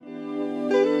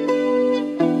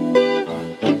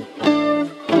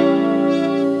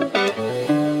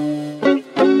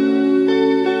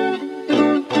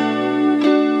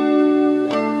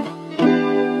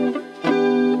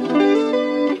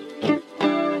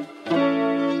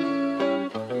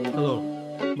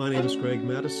Greg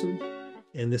Madison,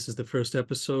 and this is the first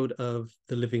episode of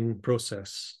The Living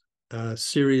Process, a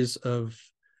series of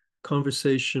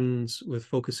conversations with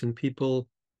focusing people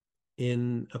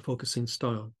in a focusing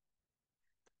style.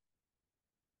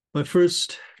 My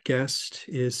first guest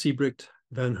is Siebrecht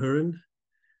Vanhooren.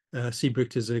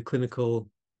 Siebrecht is a clinical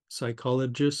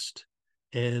psychologist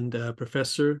and a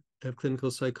professor of clinical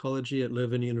psychology at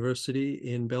Leuven University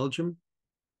in Belgium.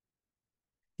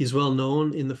 He's well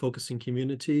known in the focusing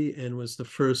community and was the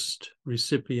first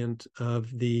recipient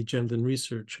of the Gendlin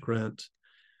Research Grant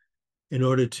in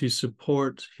order to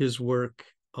support his work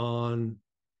on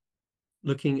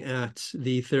looking at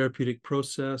the therapeutic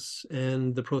process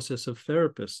and the process of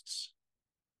therapists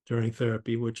during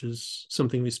therapy, which is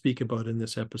something we speak about in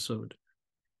this episode.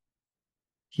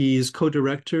 He is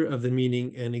co-director of the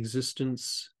Meaning and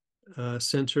Existence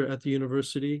Center at the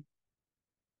university.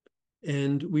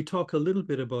 And we talk a little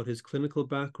bit about his clinical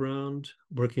background,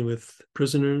 working with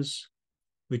prisoners.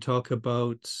 We talk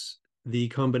about the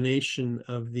combination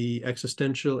of the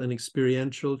existential and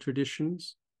experiential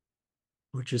traditions,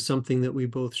 which is something that we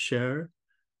both share,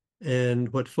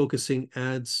 and what focusing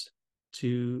adds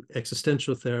to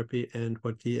existential therapy and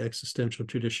what the existential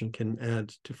tradition can add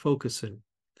to focusing.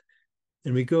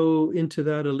 And we go into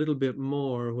that a little bit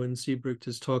more when Siebrecht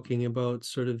is talking about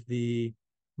sort of the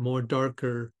more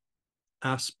darker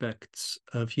aspects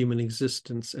of human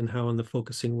existence and how in the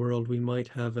focusing world we might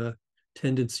have a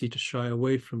tendency to shy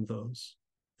away from those.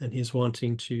 And he's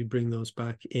wanting to bring those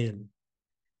back in.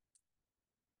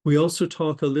 We also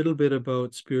talk a little bit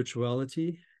about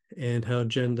spirituality and how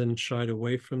Gendlin shied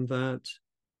away from that,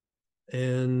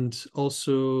 and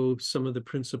also some of the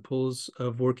principles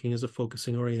of working as a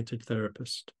focusing-oriented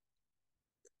therapist.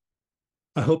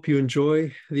 I hope you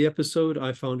enjoy the episode.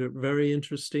 I found it very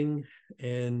interesting,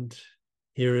 and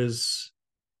here is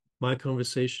my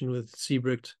conversation with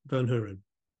Siebrecht Vanhooren.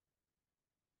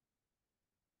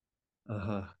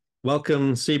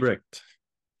 Welcome, Siebrecht.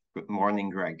 Good morning,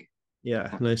 Greg.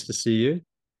 Yeah, nice to see you.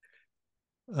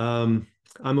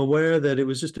 I'm aware that it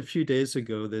was just a few days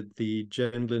ago that the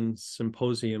Gendlin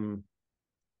Symposium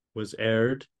was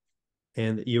aired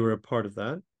and that you were a part of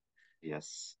that.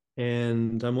 Yes.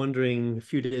 And I'm wondering, a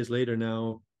few days later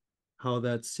now, how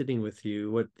that's sitting with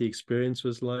you, what the experience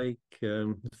was like,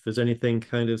 if there's anything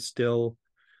kind of still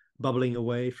bubbling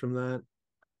away from that.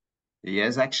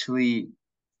 Yes, actually,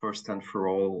 first and for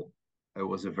all, it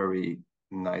was a very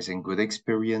nice and good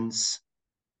experience.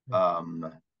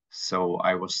 So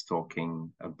I was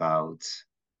talking about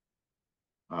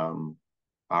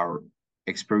our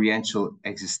experiential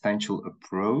existential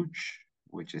approach,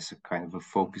 which is a kind of a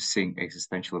focusing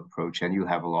existential approach, and you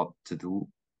have a lot to do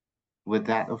with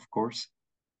that, of course.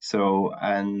 So,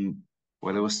 and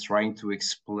what I was trying to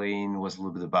explain was a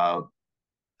little bit about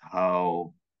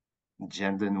how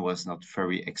Gendlin was not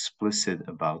very explicit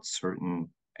about certain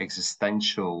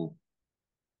existential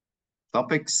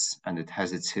topics, and it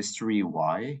has its history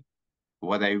why.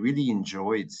 What I really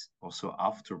enjoyed also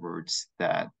afterwards,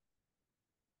 that,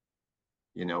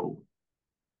 you know,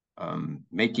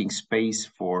 making space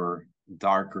for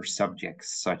darker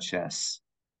subjects such as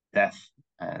death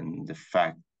and the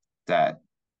fact that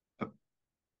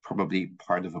probably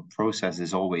part of a process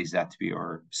is always that we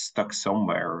are stuck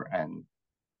somewhere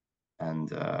and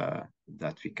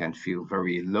that we can feel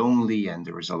very lonely and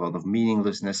there is a lot of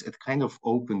meaninglessness. It kind of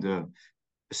opened a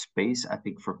space, I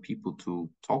think, for people to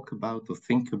talk about, to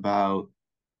think about,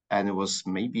 and it was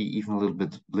maybe even a little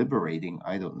bit liberating.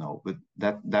 I don't know, but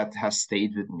that has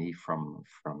stayed with me from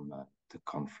the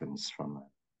conference, from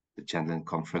the Gendlin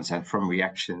conference, and from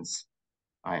reactions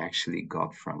I actually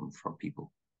got from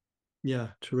people. Yeah,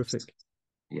 terrific.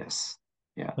 Yes,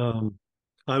 yeah.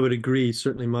 I would agree.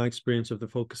 Certainly my experience of the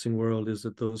focusing world is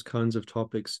that those kinds of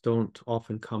topics don't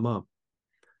often come up.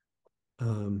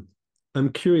 I'm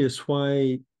curious,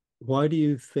 why do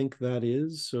you think that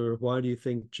is, or why do you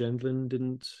think Gendlin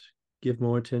didn't give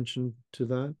more attention to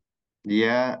that?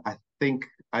 Yeah, I think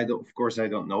I don't. Of course, I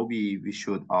don't know. We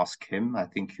should ask him. I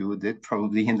think you did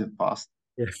probably in the past,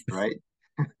 Yes. right?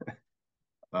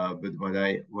 But what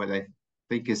I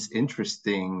think is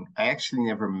interesting, I actually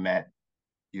never met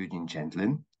Eugene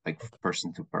Gendlin, like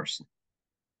person to person.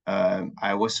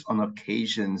 I was on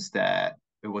occasions that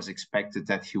it was expected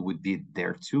that he would be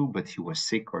there too, but he was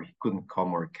sick or he couldn't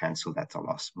come or canceled at the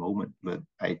last moment. But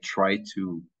I tried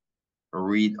to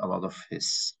read a lot of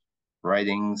his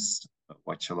writings,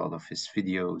 watch a lot of his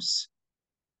videos.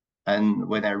 And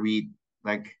when I read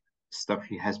like stuff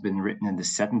he has been written in the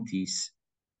 70s,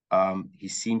 he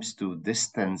seems to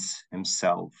distance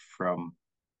himself from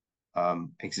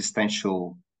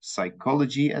existential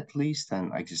psychology, at least,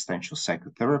 and existential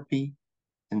psychotherapy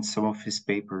in some of his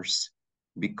papers,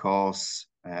 because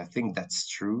I think that's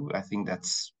true. I think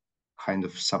that's kind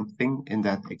of something in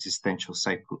that existential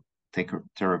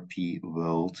psychotherapy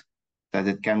world, that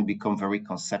it can become very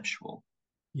conceptual.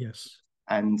 Yes.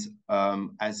 And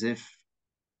as if,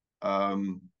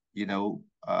 um,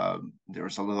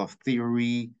 there's a lot of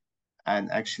theory,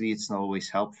 and actually it's not always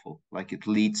helpful. Like, it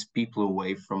leads people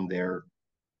away from their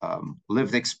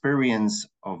lived experience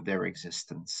of their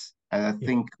existence. And I Yeah.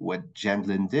 think what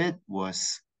Gendlin did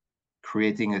was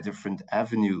creating a different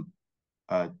avenue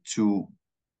to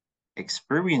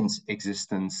experience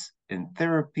existence in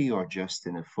therapy or just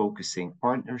in a focusing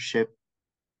partnership.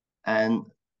 And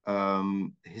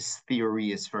his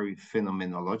theory is very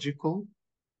phenomenological.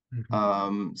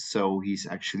 So he's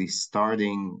actually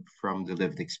starting from the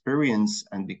lived experience.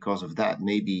 And because of that,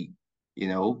 maybe,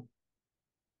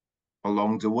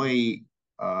 along the way,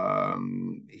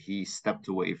 he stepped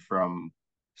away from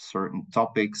certain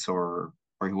topics, or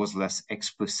he was less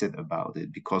explicit about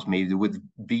it, because maybe it would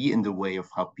be in the way of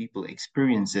how people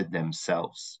experience it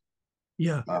themselves.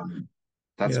 Yeah.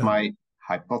 That's Yeah. my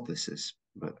hypothesis,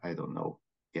 but I don't know.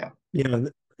 Yeah. Yeah.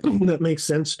 That makes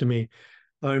sense to me.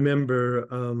 I remember,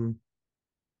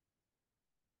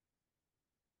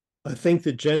 I think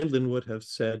that Gendlin would have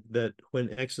said that when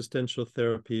existential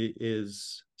therapy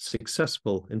is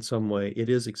successful in some way, it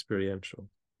is experiential,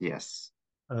 Yes.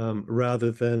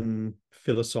 rather than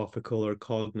philosophical or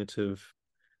cognitive.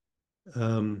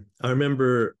 I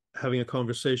remember having a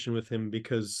conversation with him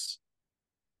because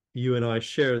you and I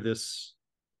share this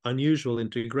unusual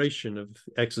integration of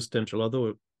existential,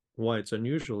 although why it's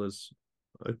unusual is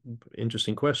an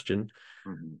interesting question,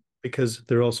 Mhm. because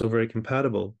they're also very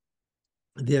compatible,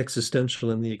 the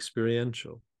existential and the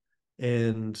experiential.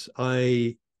 And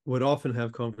I would often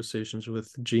have conversations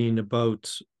with Jean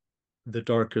about the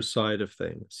darker side of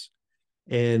things.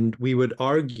 And we would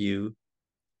argue,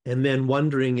 and then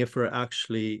wondering if we're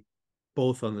actually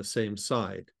both on the same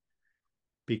side.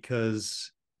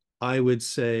 Because I would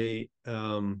say,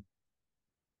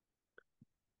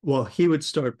 well, he would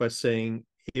start by saying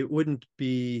it wouldn't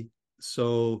be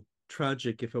so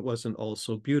tragic if it wasn't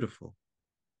also beautiful.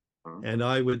 Mhm. And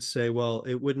I would say, well,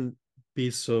 it wouldn't be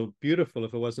so beautiful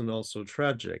if it wasn't also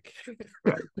tragic.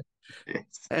 Right.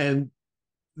 Yes. And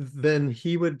then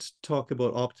he would talk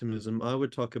about optimism. I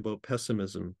would talk about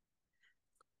pessimism.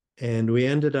 And we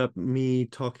ended up me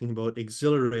talking about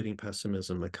exhilarating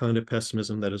pessimism, a kind of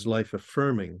pessimism that is life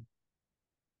affirming.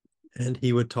 And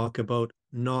he would talk about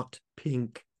not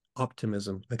pink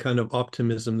optimism, a kind of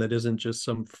optimism that isn't just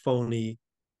some phony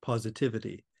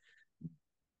positivity.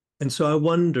 And so I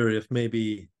wonder if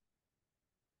maybe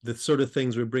the sort of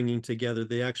things we're bringing together,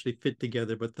 they actually fit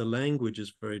together, but the language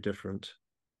is very different.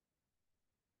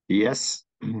 Yes.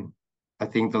 I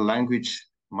think the language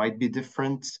might be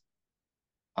different.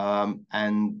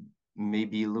 And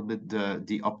maybe a little bit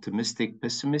the optimistic,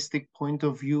 pessimistic point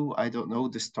of view. I don't know,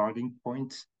 the starting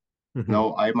point. Mm-hmm.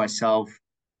 No, I myself,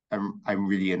 I'm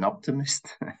really an optimist.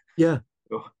 Yeah,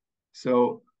 So,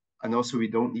 so, and also we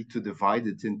don't need to divide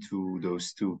it into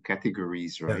those two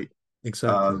categories, yeah, right?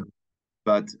 exactly. Um,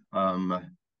 but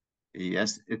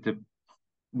yes,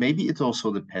 maybe it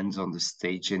also depends on the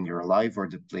stage in your life or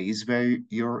the place where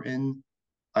you're in.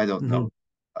 I don't Mm-hmm. know.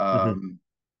 Mm-hmm.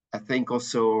 I think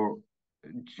also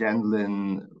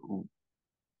Gendlin,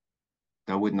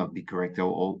 that would not be correct. I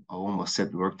almost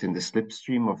said worked in the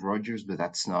slipstream of Rogers, but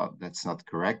that's not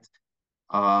correct.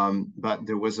 But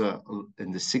there was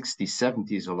in the 60s,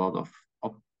 70s, a lot of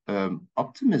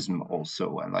optimism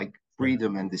also, and like Yeah.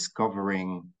 freedom and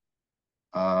discovering.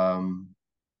 Um,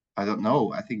 I don't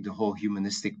know. I think the whole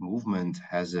humanistic movement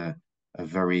has a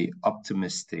very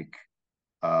optimistic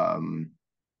um,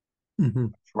 Mm-hmm.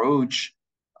 approach.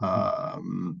 Mm-hmm.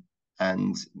 Um,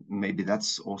 and maybe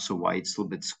that's also why it's a little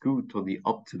bit skewed to the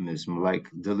optimism. Like,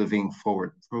 the living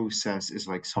forward process is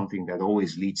like something that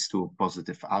always leads to a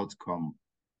positive outcome.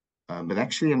 But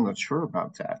actually, I'm not sure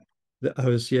about that.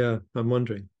 Yeah, I'm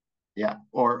wondering. Yeah,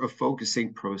 or a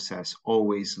focusing process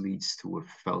always leads to a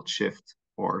felt shift,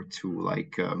 or to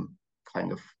like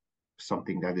kind of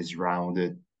something that is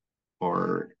rounded,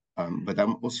 or but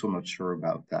I'm also not sure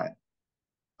about that.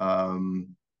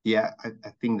 Yeah,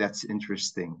 I think that's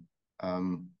interesting.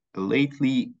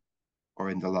 Lately, or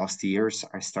in the last years,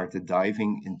 I started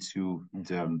diving into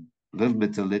the little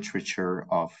bit the literature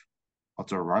of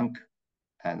Otto Rank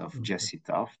and of Okay. Jesse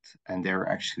Taft, and they're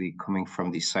actually coming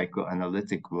from the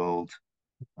psychoanalytic world.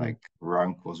 Mm-hmm. Like,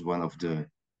 Rank was one of the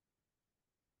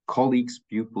colleagues,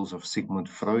 pupils of Sigmund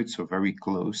Freud, so very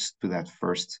close to that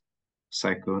first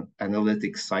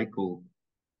psychoanalytic cycle.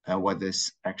 And what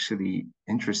is actually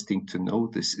interesting to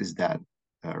notice is that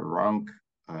Rank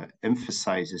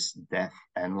emphasizes death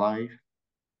and life,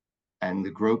 and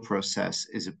the growth process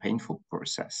is a painful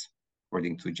process,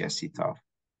 according to Jesse Taft.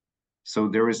 So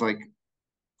there is like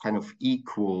kind of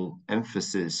equal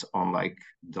emphasis on like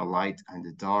the light and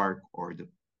the dark, or the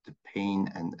pain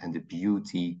and the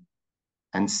beauty.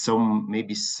 And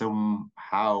maybe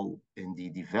somehow in the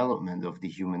development of the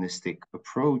humanistic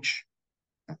approach,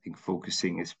 I think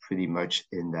focusing is pretty much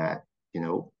in that,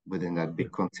 within that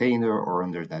big container or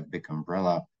under that big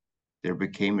umbrella, there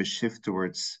became a shift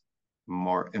towards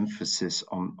more emphasis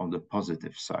on the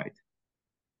positive side.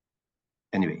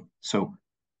 Anyway, so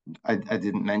I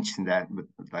didn't mention that, but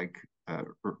like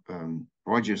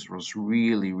Rogers was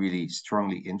really, really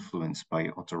strongly influenced by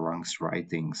Otto Rank's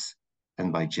writings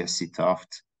and by Jesse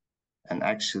Taft. And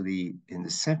actually, in the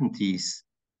 70s,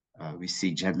 we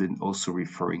see Gendlin also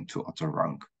referring to Otto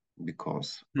Rank,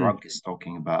 because Rank is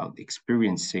talking about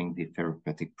experiencing the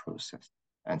therapeutic process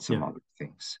and some other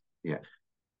things. Yeah.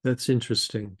 That's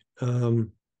interesting.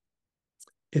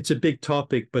 It's a big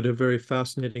topic, but a very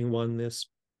fascinating one, this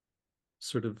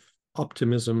sort of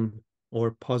optimism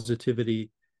or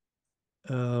positivity.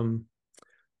 I'm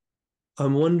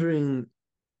wondering,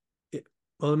 it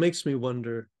makes me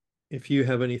wonder if you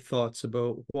have any thoughts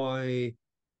about why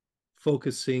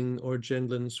focusing or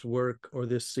Gendlin's work or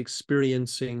this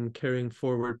experiencing, carrying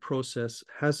forward process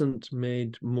hasn't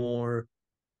made more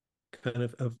kind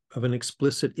of an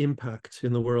explicit impact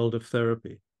in the world of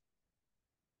therapy.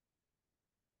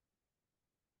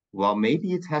 Well,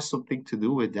 maybe it has something to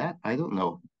do with that. I don't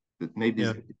know. But maybe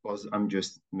it's because I'm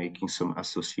just making some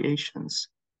associations.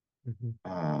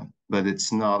 But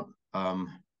it's not.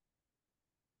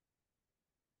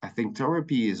 I think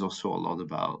therapy is also a lot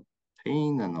about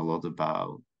pain and a lot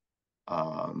about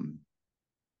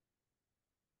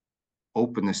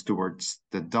openness towards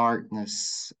the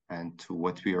darkness and to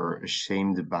what we are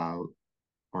ashamed about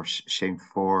or shamed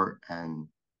for, and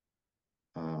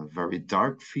very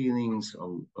dark feelings,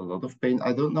 a lot of pain.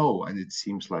 I don't know. And it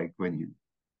seems like when you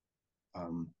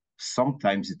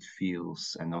sometimes it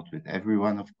feels, and not with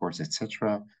everyone, of course,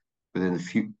 etc. But in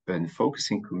the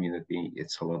focusing community,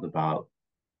 it's a lot about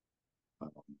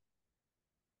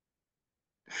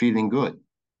feeling good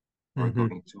or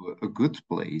going to a good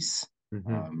place.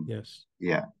 Yes.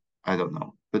 Yeah, I don't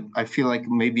know. But I feel like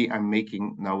maybe I'm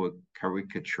making now a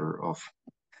caricature of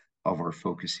our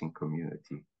focusing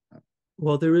community.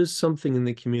 Well, there is something in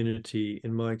the community,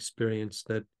 in my experience,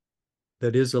 that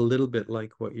is a little bit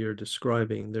like what you're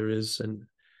describing. There is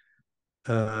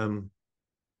I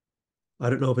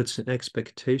don't know if it's an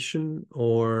expectation,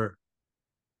 or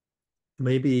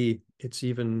maybe it's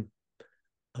even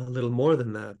a little more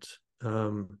than that.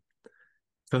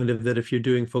 Kind of that if you're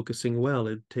doing focusing well,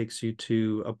 it takes you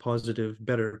to a positive,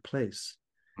 better place.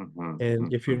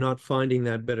 And if you're not finding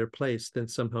that better place, then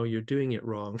somehow you're doing it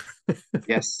wrong.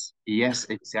 Yes,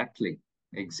 exactly.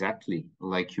 Exactly.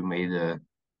 Like you made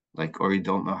or you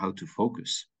don't know how to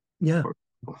focus. Yeah.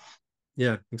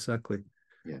 Yeah, exactly.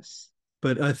 Yes.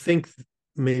 But I think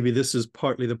maybe this is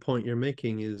partly the point you're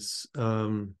making is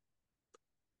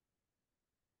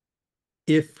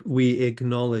if we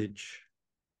acknowledge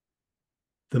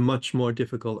the much more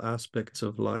difficult aspects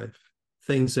of life,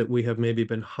 things that we have maybe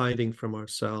been hiding from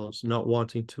ourselves, not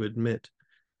wanting to admit,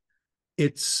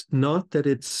 it's not that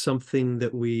it's something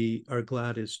that we are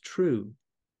glad is true,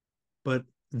 but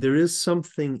there is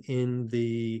something in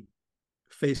the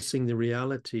facing the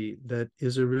reality that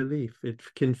is a relief. It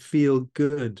can feel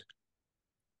good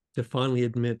to finally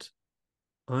admit,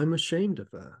 I'm ashamed of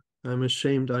that. I'm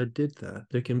ashamed I did that.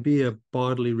 There can be a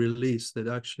bodily release that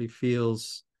actually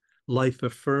feels life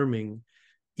affirming,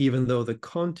 even though the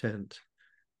content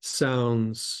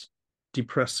sounds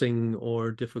depressing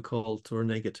or difficult or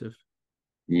negative.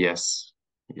 Yes.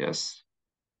 Yes.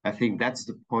 I think that's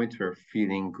the point where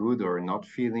feeling good or not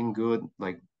feeling good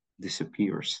like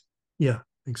disappears. Yeah,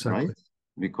 exactly. Right?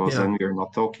 Because then we're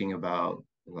not talking about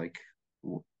like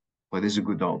what is a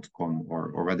good outcome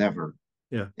or whatever.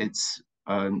 Yeah. It's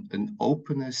an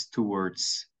openness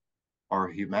towards our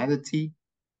humanity.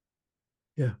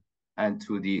 Yeah. And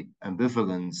to the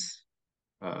ambivalence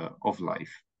of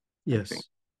life, I think. Yes.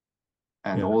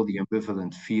 And all the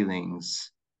ambivalent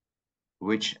feelings,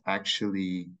 which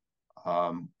actually,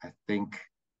 I think,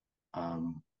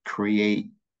 create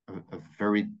a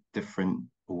very different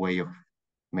way of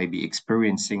maybe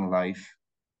experiencing life.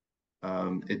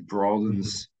 It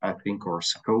broadens, I think, our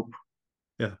scope.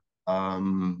 Yeah.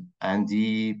 And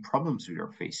the problems we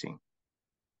are facing.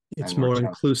 It's more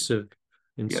inclusive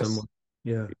in some way.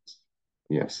 Yeah.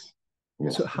 Yes.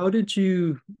 Yes. So how did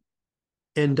you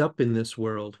end up in this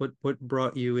world? What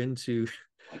brought you into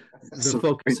the So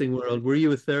focusing world? Were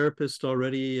you a therapist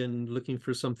already and looking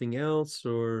for something else,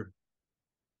 or?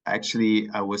 actually,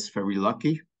 I was very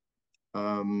lucky.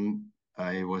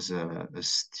 I was a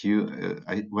student.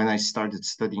 When I started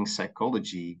studying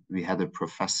psychology, we had a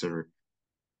professor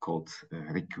called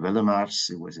Rick Willemars.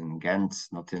 He was in Ghent,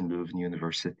 not in Leuven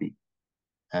University.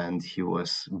 And he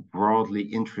was broadly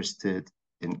interested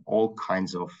in all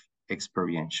kinds of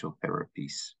experiential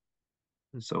therapies.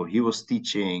 So he was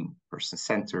teaching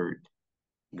person-centered,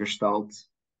 Gestalt,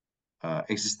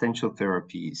 existential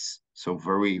therapies. So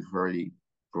very, very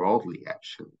broadly,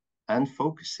 actually, and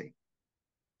focusing.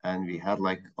 And we had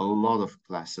like a lot of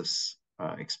classes,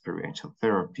 experiential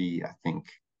therapy, I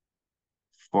think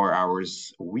 4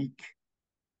 hours a week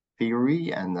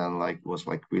theory, and then like was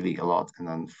like really a lot, and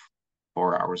then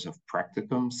 4 hours of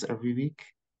practicums every week,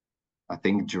 I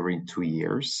think during 2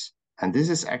 years. And this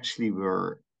is actually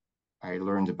where I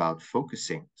learned about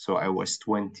focusing. So I was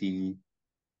 21,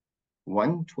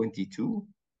 22,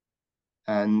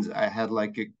 and I had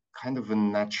like a kind of a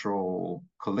natural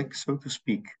click, so to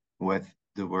speak, with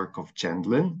the work of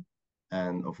Gendlin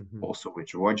and of also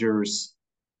with Rogers.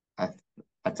 At,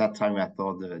 at that time, I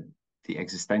thought the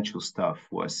existential stuff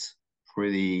was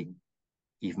pretty,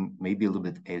 even maybe a little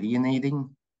bit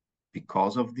alienating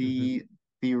because of the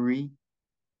theory,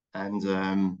 and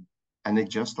it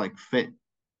just like fit,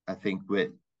 I think,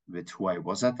 with who I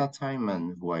was at that time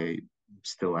and who I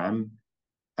still am.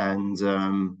 And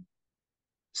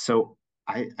so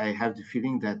I have the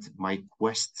feeling that my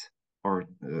quest or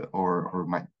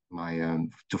my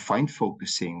to find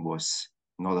focusing was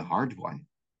not a hard one,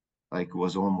 like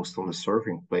was almost on a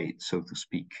serving plate, so to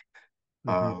speak.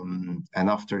 And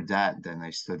after that, then I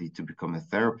studied to become a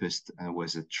therapist, and it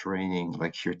was a training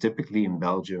like here, typically in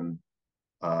Belgium.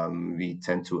 We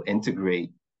tend to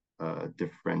integrate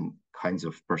different kinds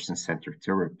of person-centered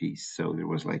therapies. So there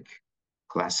was like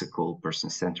classical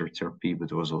person-centered therapy, but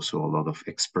there was also a lot of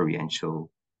experiential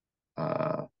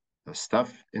uh,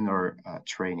 stuff in our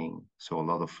training. So a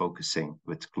lot of focusing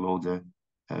with Claude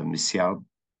Missial,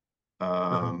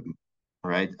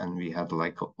 right? And we had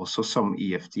like also some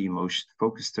EFT, emotion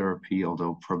focused therapy,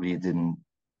 although probably it didn't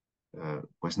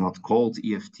was not called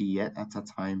EFT yet at that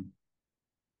time,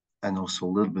 and also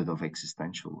a little bit of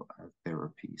existential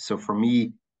therapy. So for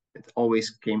me, it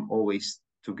always came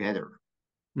together,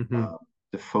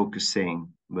 the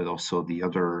focusing, but also the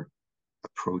other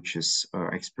approaches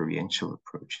or experiential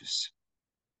approaches.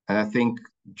 And I think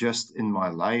just in my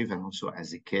life and also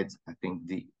as a kid, I think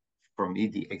for me,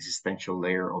 the existential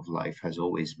layer of life has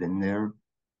always been there.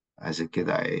 As a kid,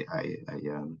 I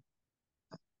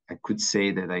could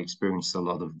say that I experienced a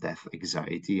lot of death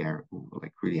anxiety. I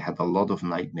like really had a lot of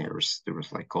nightmares. There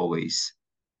was like always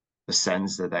a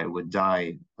sense that I would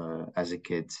die as a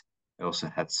kid. I also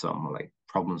had some like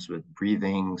problems with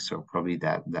breathing, so probably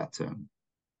that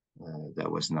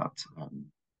was not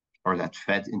or that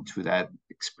fed into that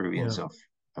experience of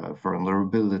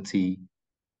vulnerability.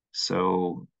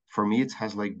 So for me, it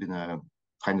has like been a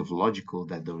kind of logical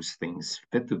that those things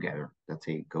fit together, that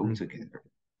they go together.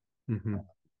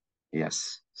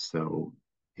 Yes. So,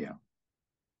 yeah.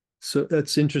 So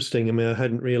that's interesting. I mean, I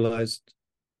hadn't realized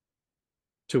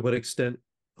to what extent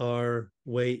our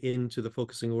way into the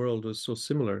focusing world was so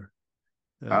similar.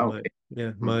 Okay.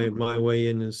 My way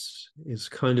in is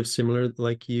kind of similar.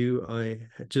 Like you, I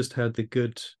just had the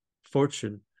good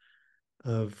fortune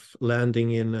of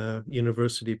landing in a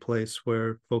university place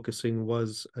where focusing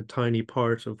was a tiny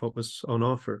part of what was on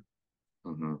offer.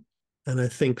 And I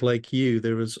think, like you,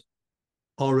 there was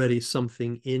already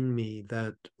something in me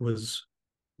that was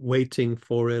waiting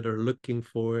for it or looking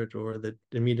for it or that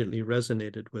immediately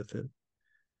resonated with it.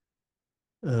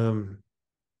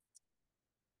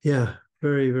 Yeah,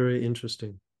 very, very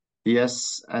interesting.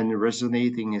 Yes, and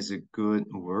resonating is a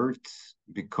good word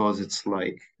because it's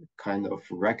like kind of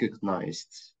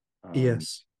recognized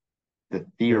Yes. the Yeah.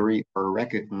 theory or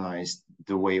recognized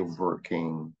the way of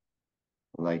working,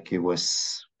 like it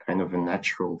was kind of a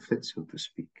natural fit, so to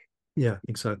speak. Yeah,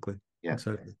 exactly. Yeah,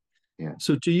 Exactly. yeah.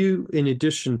 So do you, in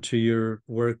addition to your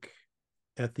work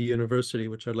at the university,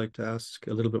 which I'd like to ask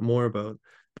a little bit more about,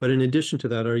 but in addition to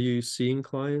that, are you seeing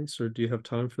clients or do you have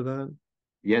time for that?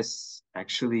 Yes,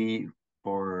 actually,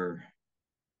 for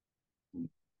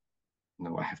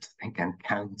no, I have to think and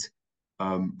count.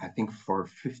 I think for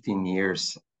 15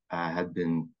 years, I had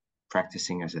been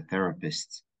practicing as a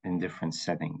therapist in different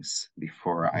settings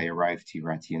before I arrived here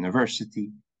at the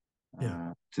university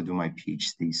Yeah. to do my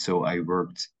PhD. So I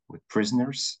worked with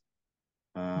prisoners,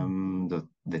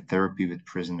 the therapy with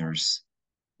prisoners,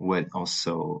 with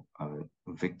also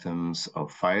victims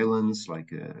of violence,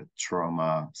 like a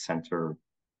trauma center.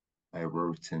 I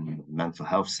worked in mental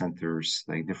health centers,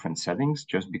 like different settings,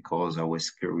 just because I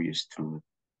was curious to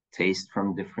taste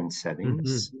from different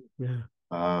settings. Yeah.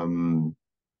 And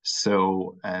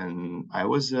I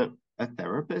was a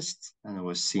therapist, and I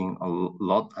was seeing a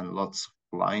lot and lots of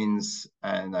clients,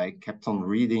 and I kept on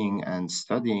reading and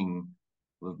studying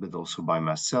a little bit also by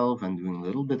myself and doing a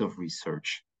little bit of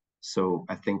research. So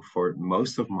I think for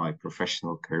most of my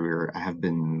professional career, I have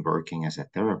been working as a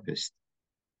therapist.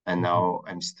 And now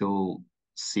I'm still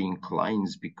seeing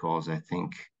clients because I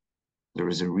think there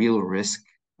is a real risk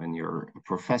when you're a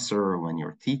professor or when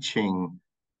you're teaching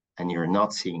and you're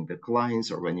not seeing the clients,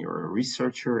 or when you're a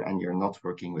researcher and you're not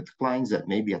working with clients, that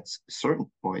maybe at a certain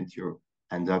point you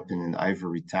end up in an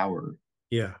ivory tower.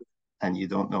 Yeah. And you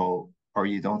don't know, or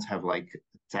you don't have like a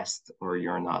test, or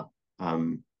you're not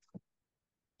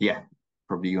yeah,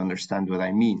 probably you understand what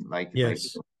I mean. Like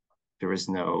Yes. there is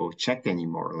no check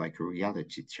anymore, like a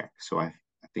reality check. So I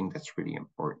think that's really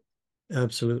important.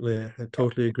 Absolutely. I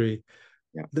totally agree.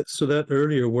 Yeah. So that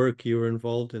earlier work you were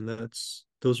involved in,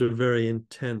 those are very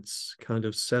intense kind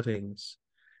of settings.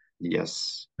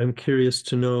 Yes. I'm curious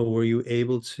to know, were you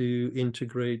able to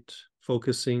integrate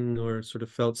focusing or sort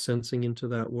of felt sensing into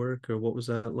that work, or what was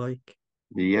that like?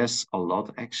 Yes, a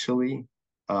lot actually.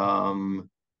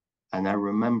 And I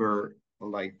remember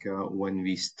like when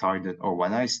we started, or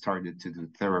when I started to do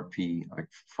therapy, like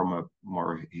from a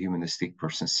more humanistic,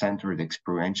 person-centered,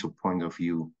 experiential point of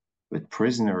view with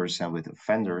prisoners and with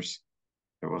offenders,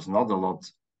 there was not a lot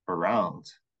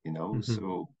around, you know.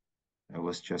 So it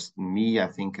was just me, I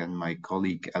think, and my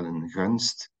colleague Ellen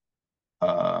Gunst.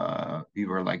 We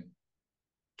were like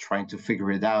trying to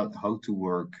figure it out how to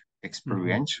work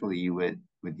experientially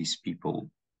with these people.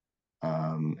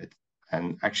 It,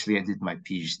 and actually, I did my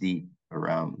PhD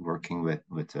around working with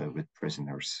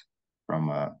prisoners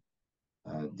from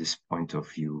this point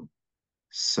of view.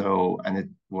 So, and it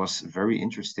was very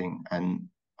interesting, and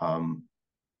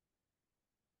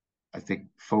I think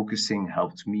focusing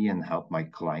helped me and helped my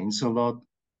clients a lot.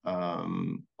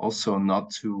 Also,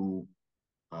 not to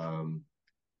um,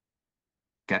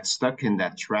 get stuck in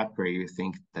that trap where you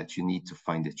think that you need to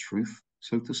find the truth,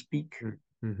 so to speak,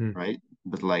 Mm-hmm. right?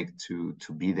 But like to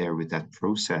be there with that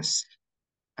process,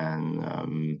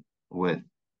 and with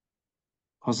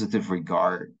positive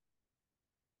regard,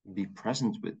 be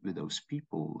present with those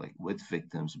people, like with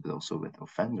victims, but also with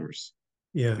offenders,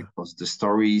 Yeah. because the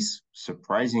stories,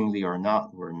 surprisingly or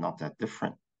not, were not that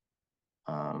different.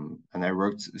 And I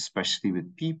worked especially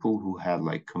with people who had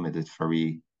like committed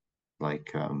very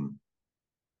like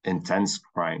intense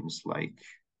crimes, like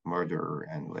murder,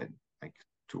 and with like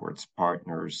towards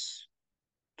partners,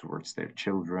 towards their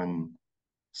children.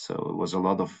 So it was a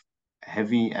lot of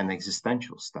heavy and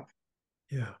existential stuff.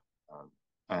 Yeah. Um,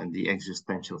 and the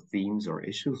existential themes or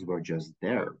issues were just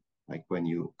there. Like when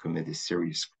you commit a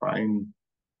serious crime,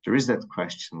 there is that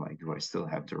question like, do I still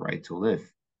have the right to live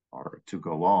or to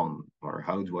go on? Or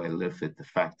how do I live with the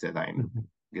fact that I'm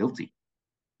guilty?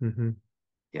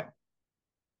 Yeah.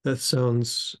 That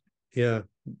sounds, yeah,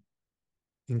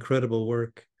 incredible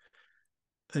work.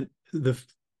 And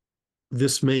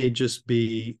this may just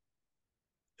be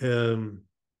um,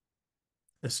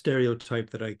 a stereotype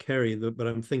that I carry, but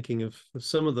I'm thinking of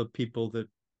some of the people that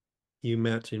you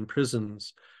met in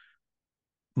prisons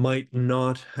might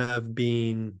not have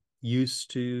been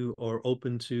used to or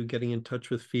open to getting in touch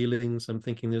with feelings. I'm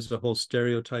thinking there's a whole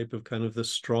stereotype of kind of the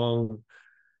strong,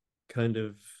 kind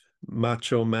of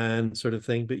macho man sort of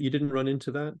thing, but you didn't run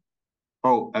into that?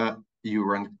 Oh, you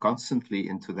run constantly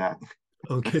into that.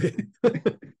 Okay.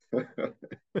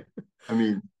 I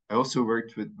mean, I also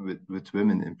worked with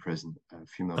women in prison,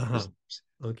 female Uh-huh. prisoners.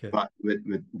 Okay. But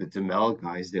with the male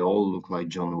guys, they all look like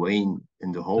John Wayne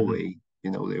in the hallway. You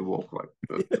know, they walk like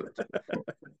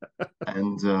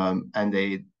and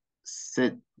they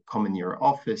sit, come in your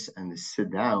office and they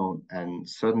sit down, and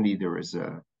suddenly there is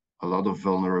a lot of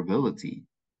vulnerability.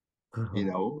 Uh-huh. You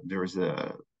know, there is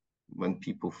a when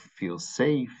people feel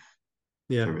safe,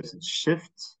 Yeah. there is a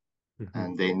shift, Mm-hmm.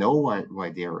 and they know why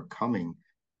they are coming.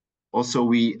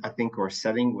 Also, I think our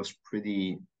setting was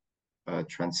pretty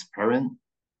transparent.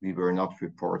 We were not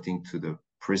reporting to the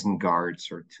prison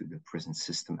guards or to the prison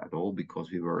system at all,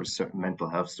 because we were a mental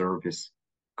health service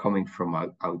coming from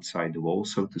outside the wall,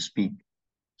 so to speak.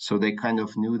 So they kind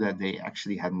of knew that they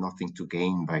actually had nothing to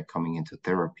gain by coming into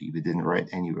therapy. We didn't write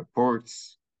any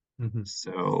reports. Mm-hmm.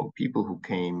 So people who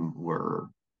came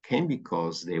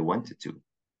because they wanted to.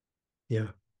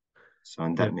 Yeah. So,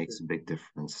 and Yeah. that makes a big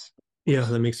difference, of Yeah,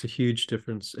 course. that makes a huge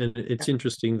difference. And Yeah. it's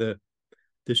interesting that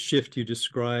the shift you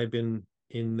describe in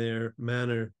their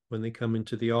manner when they come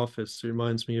into the office. It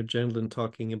reminds me of Gendlin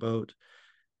talking about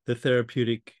the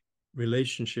therapeutic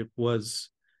relationship was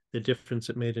the difference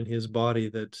it made in his body,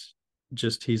 that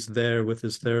just he's there with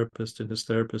his therapist in his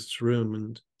therapist's room,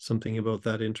 and something about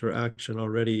that interaction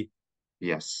already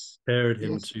Yes. prepared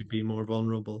him Yes. to be more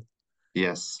vulnerable.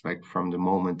 Yes. Like from the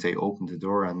moment they opened the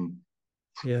door and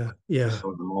Yeah, I yeah,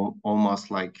 saw them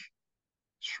almost like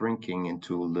shrinking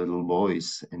into little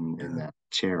boys in yeah, that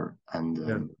chair.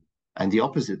 yeah. And the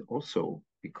opposite also,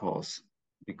 because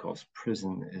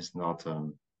prison is not a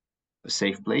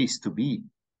safe place to be.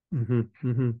 Mm-hmm,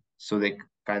 mm-hmm, So they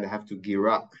kind of have to gear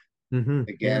up mm-hmm.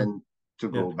 Yeah, again to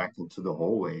yeah, go back into the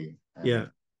hallway yeah.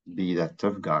 and be that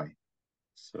tough guy.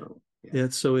 So yeah, Yeah,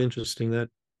 it's so interesting that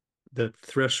that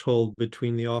threshold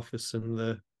between the office and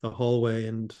the hallway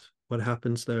and what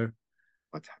happens there.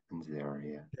 what happens there?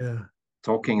 Yeah. Yeah.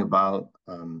 Talking about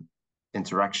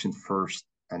interaction first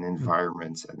and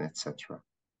environments and etc.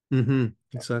 Mm-hmm.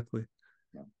 Yeah, Exactly.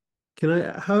 yeah. Can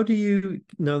I, how do you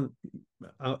now,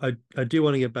 I do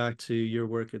want to get back to your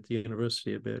work at the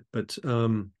university a bit, but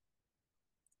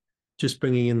just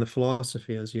bringing in the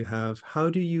philosophy as you have, how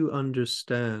do you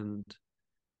understand,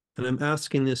 and I'm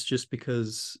asking this just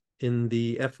because in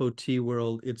the FOT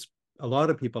world, it's a lot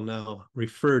of people now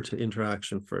refer to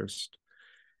interaction first.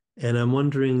 And I'm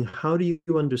wondering, how do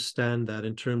you understand that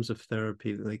in terms of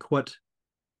therapy? Like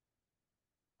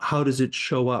how does it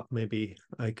show up, maybe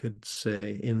I could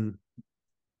say, in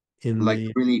Like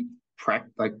the, really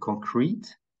like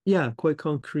concrete. yeah, quite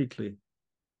concretely.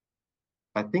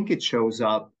 I think it shows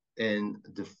up in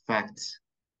the fact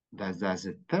that as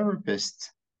a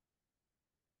therapist,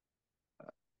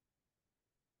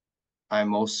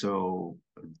 I'm also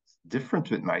different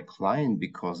with my client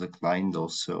because the client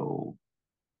also,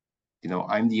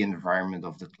 I'm the environment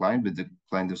of the client, but the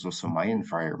client is also my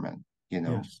environment.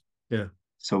 Yes. Yeah.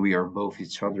 So we are both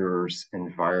each other's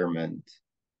environment.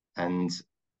 And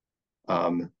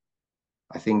um,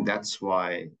 I think that's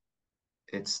why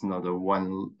it's not a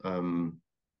one,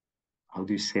 how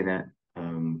do you say that?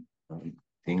 The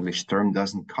English term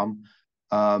doesn't come,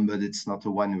 but it's not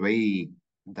a one-way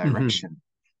Hmm. direction.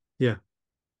 Yeah.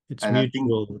 It's And I think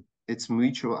mutual. it's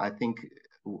mutual. I think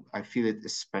I feel it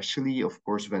especially, of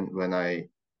course, when I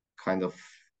kind of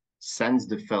sense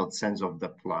the felt sense of the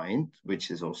client,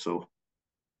 which is also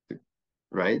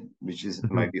right, which is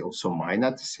Hmm. might be also mine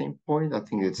at the same point. I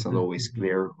think it's not Hmm. always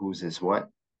clear whose is what.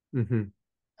 Hmm.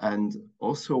 And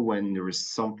also when there is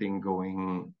something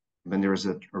going, when there is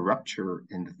a rupture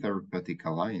in the therapeutic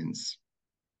alliance,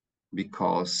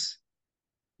 because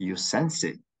you sense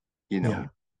it, you Yeah. know,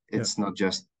 Yeah. it's not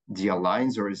just the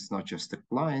alliance or it's not just the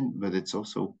client, but it's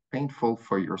also painful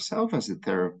for yourself as a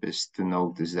therapist to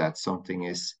notice that something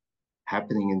is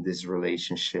happening in this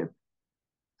relationship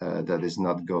that is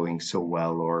not going so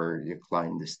well, or your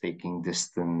client is taking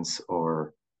distance,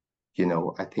 or,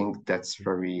 I think that's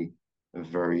very,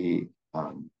 very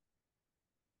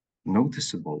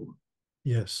noticeable.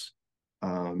 Yes.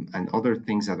 And other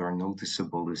things that are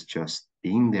noticeable is just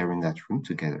being there in that room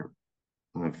together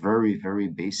on a very, very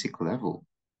basic level.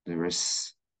 There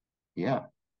is, yeah.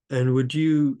 And would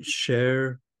you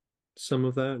share some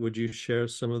of that? Would you share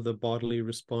some of the bodily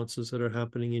responses that are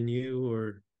happening in you,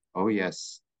 or? Oh,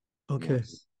 yes. Okay.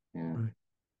 Yes. Yeah. Right.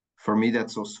 For me,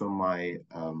 that's also my,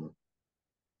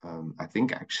 I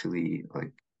think actually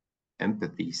like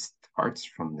empathy starts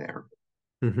from there,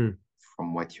 Hmm.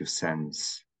 from what you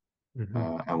sense, Hmm.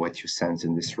 and what you sense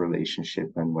in this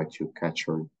relationship and what you catch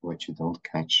or what you don't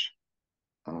catch.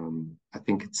 I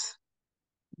think it's,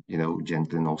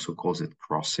 Gendlin also calls it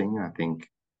crossing. I think,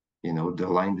 the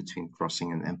line between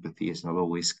crossing and empathy is not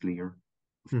always clear.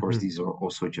 Of course, Hmm. these are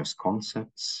also just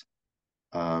concepts.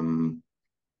 Um,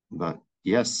 but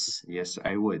yes, yes,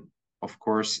 I would. Of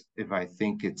course, if I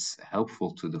think it's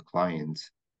helpful to the client,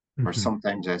 or Hmm.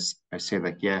 sometimes I say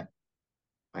like, yeah,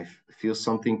 I feel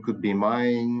something could be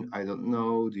mine. I don't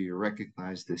know. Do you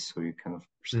recognize this? So you kind of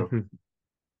stuff Hmm.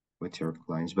 with your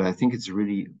clients. But I think it's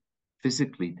really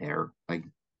physically there. Like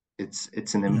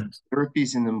it's an Yes. therapy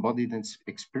is an embodied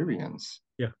experience.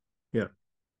 Yeah. Yeah.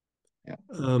 Yeah.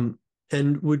 Um,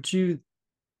 and would you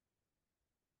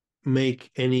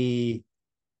make any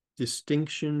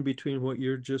distinction between what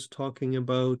you're just talking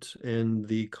about and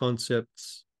the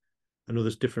concepts? I know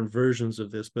there's different versions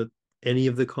of this, but any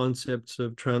of the concepts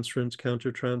of transference,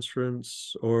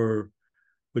 countertransference, or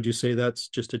would you say that's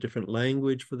just a different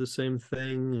language for the same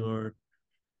thing? Or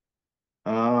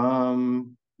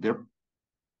There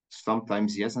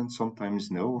sometimes yes and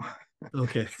sometimes no.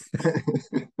 okay.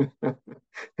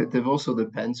 It also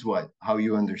depends how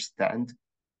you understand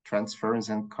transference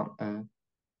and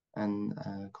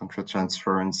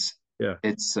contra-transference. Yeah.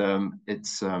 It's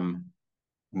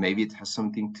maybe it has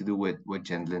something to do with what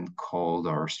Gendlin called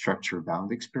our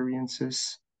structure-bound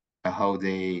experiences, how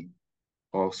they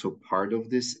also part of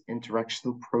this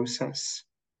interactional process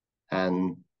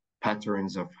and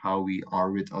patterns of how we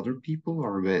are with other people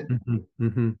or with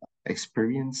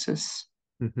experiences.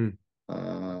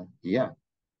 Yeah.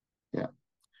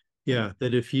 Yeah,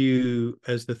 that if you,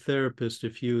 as the therapist,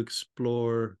 if you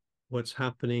explore what's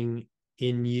happening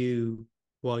in you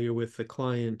while you're with the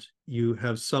client, you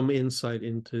have some insight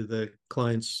into the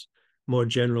client's more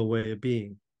general way of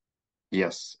being.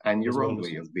 Yes, and your own Well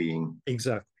way of being.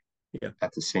 Exactly. Yeah.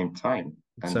 At the same time,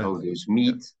 and Exactly. how those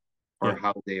meet, or yeah.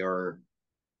 how they are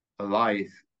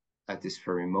alive at this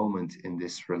very moment in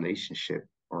this relationship,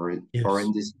 or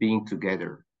in this being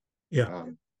together. Yeah.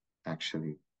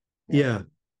 Actually. Yeah.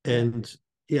 And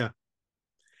yeah.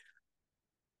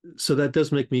 So that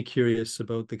does make me curious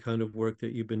about the kind of work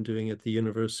that you've been doing at the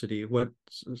university. What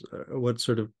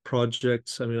sort of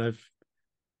projects? I mean, I've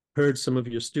heard some of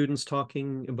your students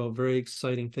talking about very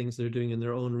exciting things they're doing in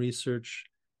their own research.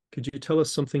 Could you tell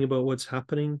us something about what's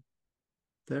happening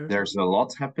there? There's a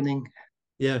lot happening.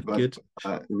 Yeah, but good.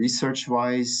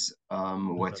 Research-wise,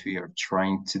 what we are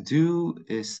trying to do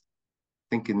is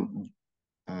thinking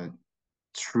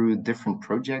through different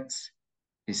projects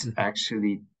is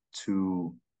actually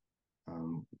to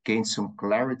gain some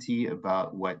clarity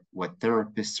about what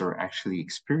therapists are actually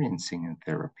experiencing in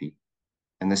therapy,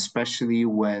 and especially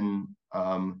when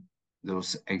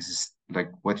those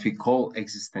like what we call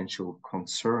existential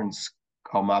concerns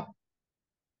come up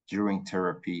during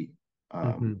therapy,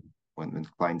 when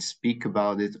clients speak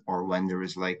about it, or when there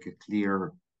is like a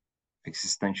clear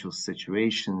existential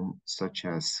situation, such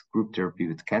as group therapy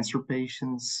with cancer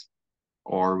patients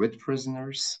or with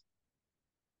prisoners.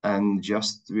 And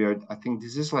I think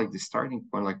this is like the starting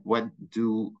point, like what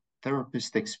do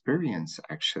therapists experience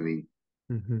actually?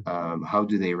 How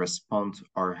do they respond,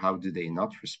 or how do they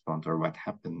not respond, or what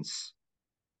happens?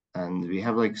 And we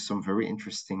have like some very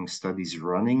interesting studies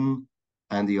running,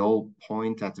 and they all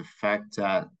point at the fact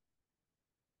that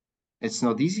it's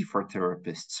not easy for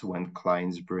therapists when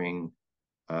clients bring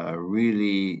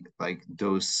really like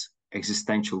those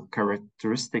existential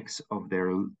characteristics of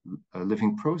their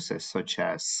living process, such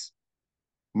as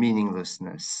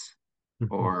meaninglessness,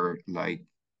 or like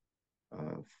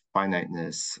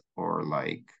finiteness, or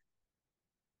like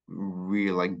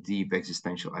real like deep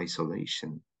existential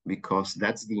isolation, because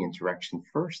that's the interaction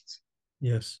first.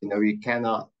 Yes. You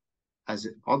cannot, as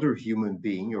other human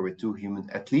being, or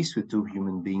at least with two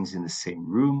human beings in the same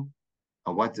room,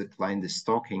 and what the client is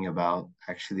talking about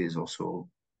actually is also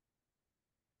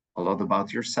a lot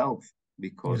about yourself,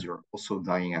 because you're also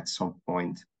dying at some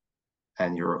point,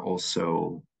 and you're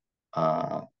also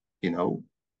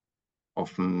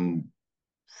often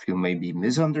feel maybe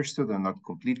misunderstood or not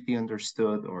completely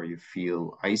understood, or you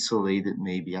feel isolated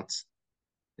maybe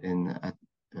and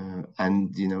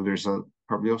there's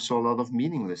probably also a lot of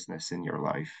meaninglessness in your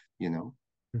life,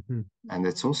 and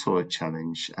that's also a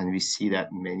challenge. And we see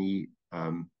that many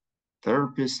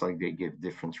therapists, like, they give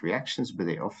different reactions, but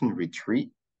they often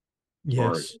retreat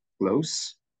or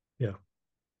close,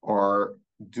 or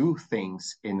do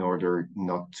things in order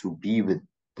not to be with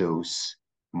those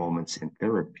moments in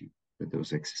therapy, with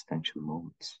those existential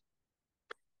moments.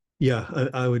 Yeah,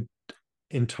 I would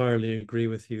entirely agree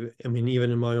with you. I mean, even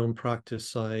in my own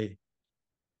practice,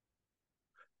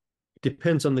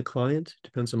 depends on the client,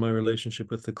 depends on my relationship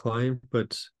with the client,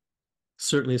 but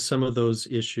certainly some of those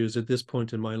issues at this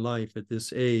point in my life, at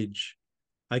this age,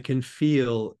 I can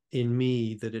feel in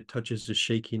me that it touches a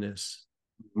shakiness.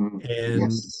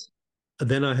 And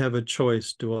then I have a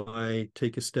choice. Do I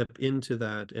take a step into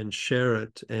that and share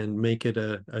it and make it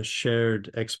a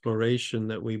shared exploration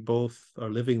that we both are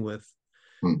living with?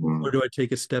 Or do I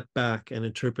take a step back and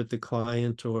interpret the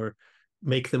client, or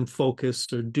make them focus,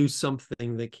 or do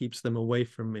something that keeps them away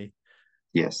from me?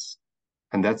 Yes.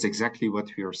 And that's exactly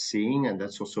what we are seeing. And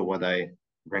that's also what I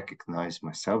recognize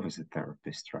myself as a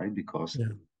therapist, right? Because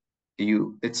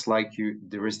it's like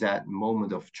there is that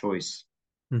moment of choice.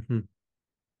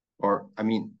 Or, I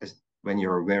mean, when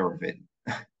you're aware of it.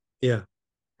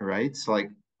 Right? It's like,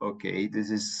 okay,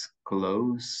 this is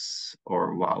close,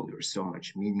 or wow, there's so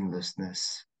much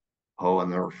meaninglessness. How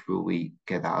on earth will we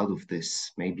get out of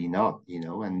this? Maybe not,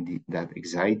 and that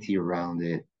anxiety around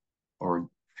it, or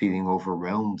feeling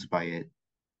overwhelmed by it.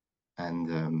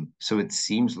 And so it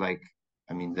seems like,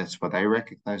 I mean, that's what I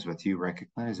recognize, what you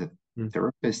recognize, that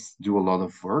therapists do a lot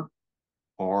of work,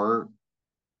 or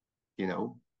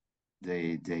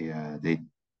they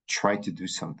try to do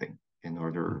something. in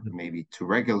order maybe to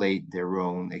regulate their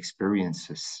own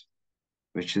experiences,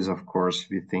 which is, of course,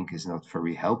 we think is not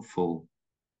very helpful.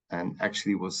 And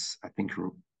actually was, I think,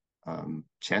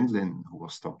 Gendlin who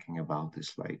was talking about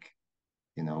this, like,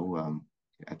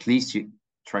 at least you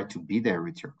try to be there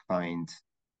with your client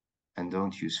and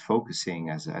don't use focusing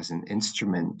as an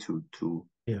instrument to go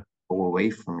away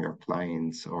from your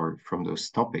clients or from those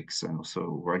topics. And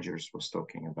also Rogers was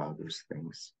talking about those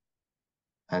things.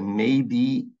 And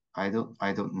maybe I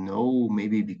don't know,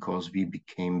 maybe because we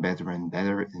became better and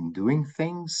better in doing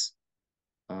things,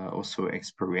 also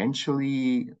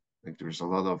experientially, like there's a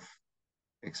lot of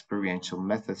experiential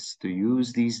methods to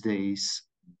use these days.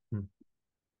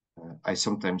 I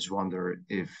sometimes wonder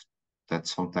if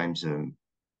that's sometimes a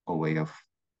way of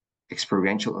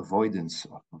experiential avoidance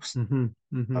almost.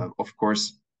 Of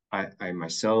course, I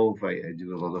myself, I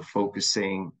do a lot of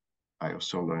focusing. I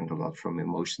also learned a lot from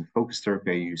emotion focus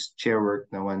therapy. I use chair work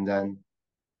now and then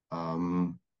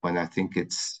when I think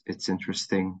it's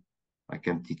interesting, like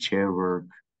empty chair work,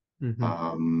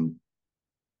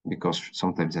 because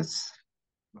sometimes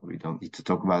we don't need to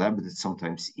talk about that, but it's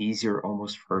sometimes easier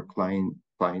almost for a client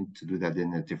to do that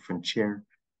in a different chair.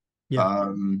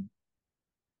 But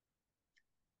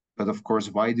of course,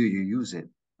 why do you use it?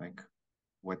 Like,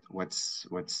 what's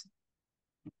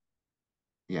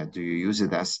do you use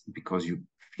it as because you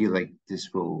feel like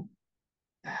this will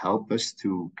help us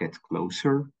to get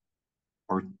closer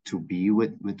or to be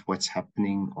with what's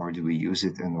happening, or do we use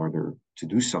it in order to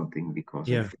do something because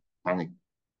I feel panic?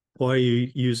 Why are you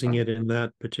using it in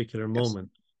that particular moment?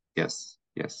 Yes,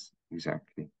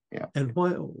 exactly. Yeah. And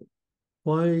why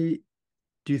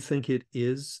do you think it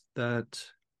is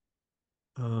that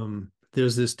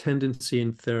there's this tendency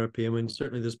in therapy? I mean,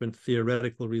 certainly there's been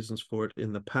theoretical reasons for it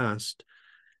in the past,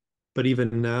 but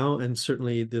even now, and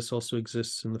certainly this also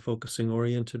exists in the focusing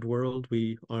oriented world,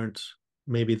 we aren't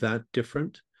maybe that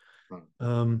different.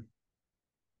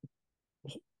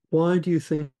 Why do you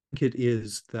think it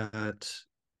is that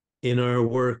in our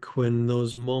work, when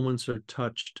those moments are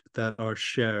touched that are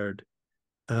shared,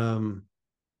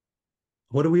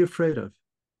 what are we afraid of?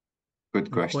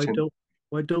 Good question.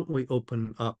 Why don't we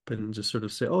open up and just sort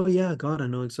of say, oh yeah, God, I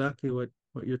know exactly what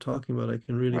you're talking about. I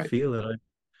can really feel it.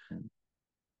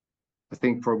 I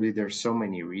think probably there's so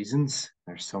many reasons.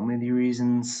 There's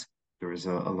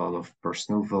a lot of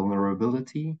personal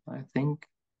vulnerability, I think.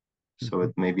 So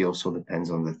it maybe also depends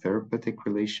on the therapeutic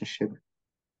relationship.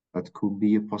 That could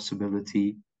be a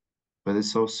possibility. But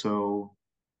it's also,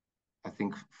 I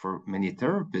think for many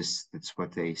therapists, it's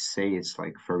what they say. It's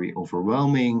like very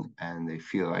overwhelming and they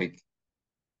feel like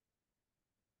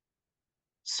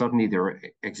suddenly there are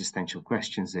existential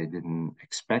questions they didn't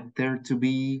expect there to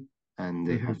be. And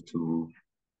they have to,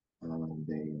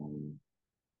 they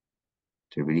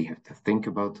really have to think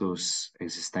about those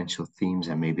existential themes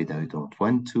and maybe they don't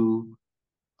want to.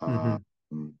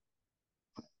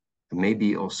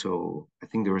 Maybe also, I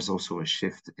think there is also a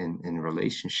shift in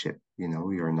relationship.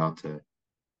 You're not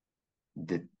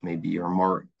maybe you're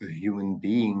more a human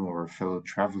being or a fellow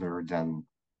traveler than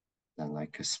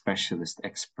like a specialist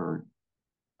expert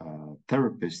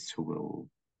therapist who will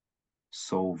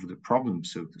solve the problem,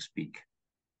 so to speak.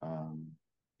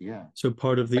 So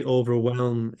part of the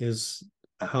overwhelm is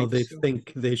how they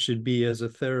think they should be as a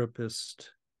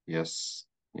therapist. Yes.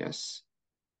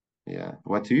 Yeah.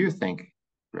 What do you think,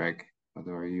 Greg? What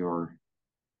are your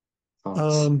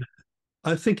thoughts?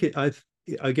 I think I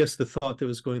guess the thought that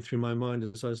was going through my mind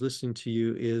as I was listening to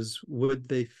you is would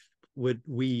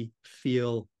we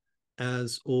feel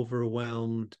as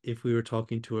overwhelmed if we were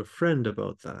talking to a friend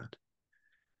about that?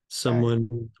 Someone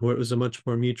where it was a much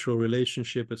more mutual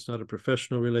relationship, it's not a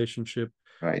professional relationship.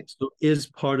 Right. So is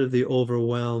part of the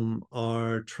overwhelm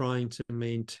our trying to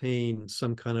maintain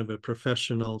some kind of a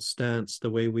professional stance the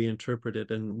way we interpret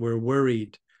it, and we're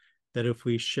worried that if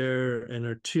we share and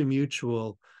are too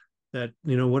mutual, that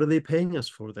what are they paying us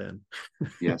for then?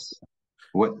 Yes.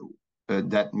 What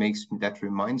that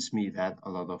reminds me that a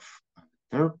lot of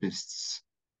therapists,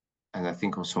 and I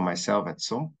think also myself at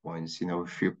some points,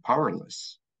 feel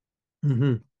powerless.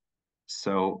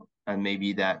 So, and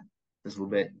maybe that is a little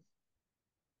bit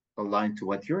aligned to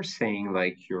what you're saying,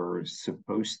 like you're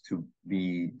supposed to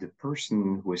be the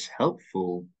person who is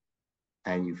helpful,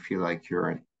 and you feel like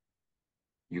you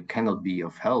cannot be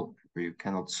of help, or you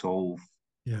cannot solve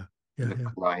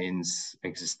the client's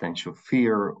existential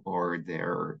fear or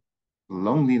their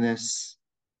loneliness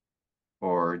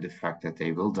or the fact that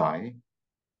they will die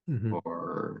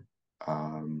or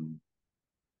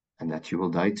and that you will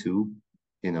die too,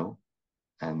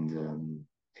 and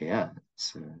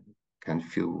it's can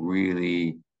feel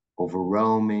really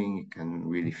overwhelming. It can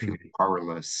really feel Mhm.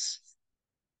 powerless,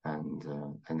 and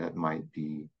that might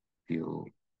feel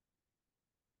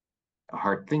a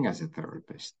hard thing as a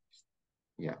therapist.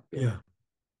 Yeah, Yeah.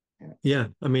 yeah. Yeah.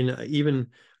 I mean,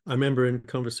 even I remember in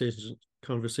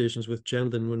conversations with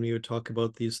Gendlin, when we would talk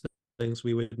about these things,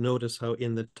 we would notice how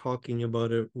in the talking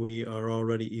about it, we are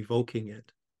already evoking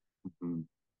it. Mhm.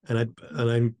 And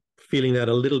I'm feeling that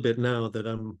a little bit now, that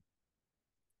I'm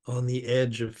on the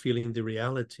edge of feeling the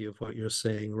reality of what you're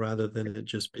saying rather than it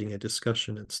just being a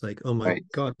discussion. It's like, oh my Right.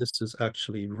 God, this is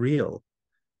actually real.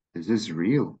 This is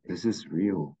real. This is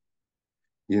real.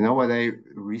 You know what I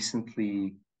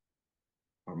recently,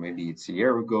 or maybe it's a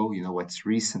year ago, you know what's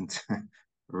recent,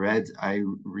 I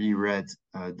reread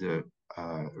the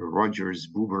Rogers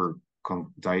Buber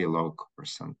dialogue or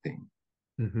something.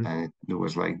 Hmm. And it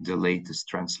was like the latest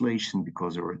translation,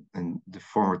 because there were, in the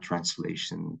former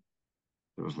translation,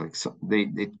 there was like they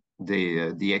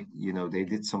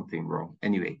did something wrong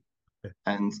anyway.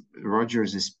 And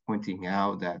Rogers is pointing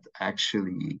out that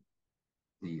actually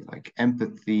the like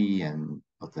empathy and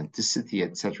authenticity,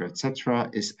 etc.,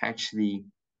 is actually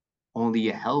only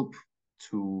a help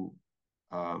to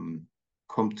um,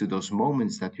 come to those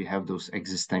moments that we have those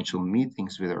existential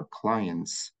meetings with our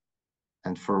clients.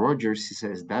 And for Rogers, he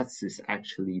says that's is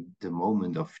actually the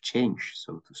moment of change,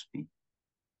 so to speak.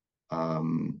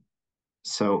 Um,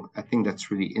 so I think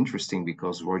that's really interesting,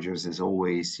 because Rogers is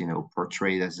always,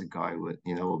 portrayed as a guy with,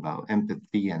 about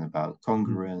empathy and about Hmm.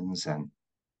 congruence and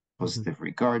Hmm. positive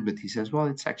regard. But he says, well,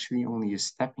 it's actually only a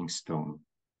stepping stone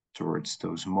towards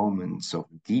those moments of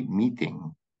deep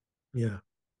meeting. Yeah.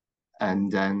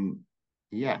 And then,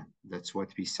 yeah, that's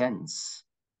what we sense,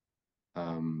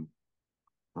 um,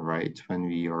 right? When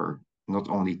we are not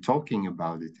only talking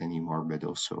about it anymore, but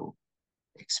also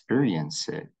experience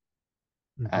it.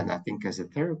 Hmm. And I think as a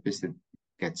therapist, it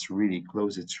gets really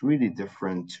close. It's really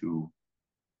different to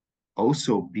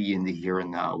also be in the here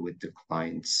and now with the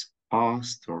client's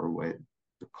past, or with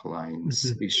the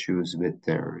client's Hmm. issues with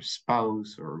their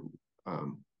spouse, or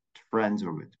friends,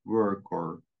 or with work,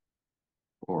 or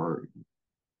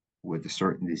with a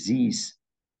certain disease,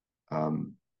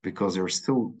 because there's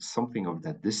still something of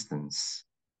that distance,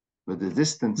 but the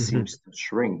distance Hmm. seems to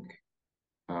shrink,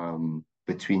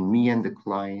 between me and the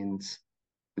client,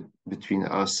 between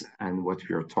us and what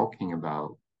we are talking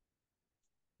about.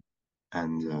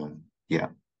 And yeah,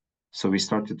 so we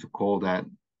started to call that,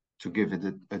 to give it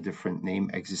a different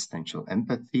name, existential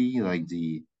empathy, like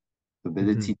the Hmm.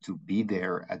 ability to be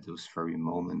there at those very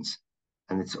moments.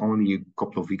 And it's only a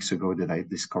couple of weeks ago that I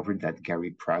discovered that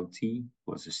Gary Prouty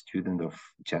was a student of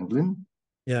Gendlin,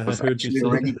 Yeah, I was heard you actually say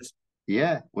already, that.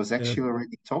 yeah, was Yeah. actually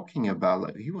already talking about,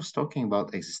 like, he was talking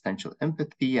about existential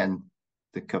empathy and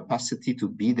the capacity to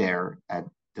be there at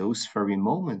those very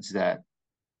moments, that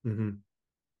Hmm.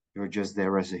 you're just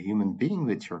there as a human being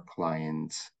with your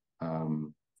client.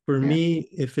 Um, For yeah, me,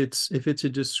 if it's a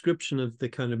description of the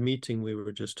kind of meeting we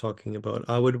were just talking about,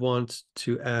 I would want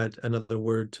to add another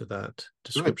word to that good.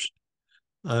 description.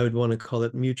 I would want to call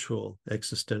it mutual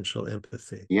existential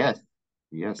empathy. Yes,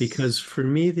 yes, Because for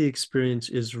me, the experience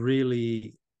is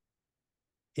really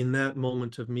in that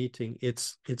moment of meeting,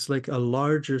 it's like a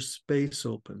larger space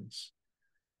opens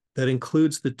that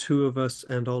includes the two of us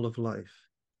and all of life.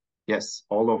 yes.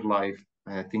 All of life.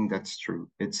 I think that's true.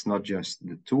 It's not just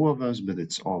the two of us, but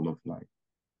it's all of life.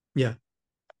 Yeah.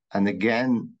 And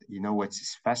again,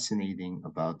 what's fascinating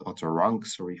about Otto Rank,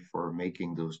 sorry for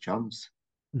making those jumps,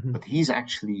 Mm-hmm. but he's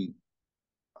actually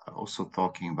also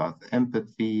talking about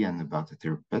empathy and about the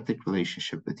therapeutic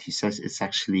relationship. But he says it's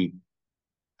actually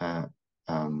uh,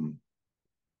 um,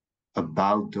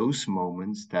 about those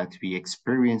moments that we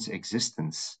experience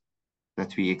existence,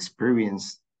 that we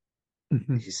experience,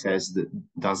 Mm-hmm. he says,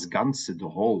 das Ganze, the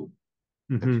whole,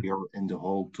 that Mm-hmm. we are in the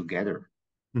whole together.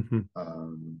 Mm-hmm.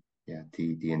 Yeah,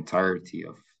 the entirety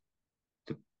of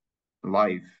the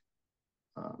life.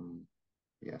 Um,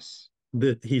 yes,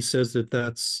 That he says that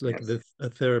that's like yes, a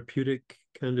therapeutic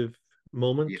kind of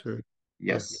moment, yes, or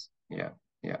yeah. yes, yeah,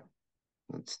 yeah.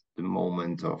 That's the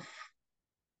moment of,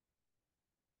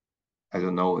 I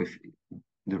don't know if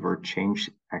the word change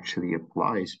actually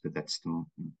applies, but that's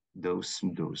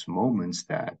those moments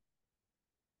that,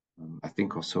 I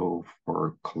think also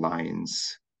for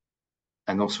clients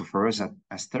and also for us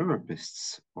as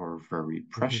therapists are very Mm-hmm.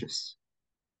 precious.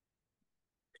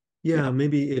 Yeah, Yeah,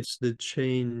 maybe it's the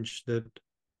change that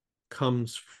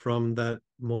comes from that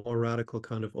more radical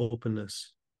kind of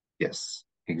openness. yes,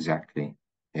 exactly.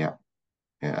 Yeah,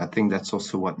 yeah. I think that's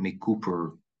also what Mick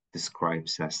Cooper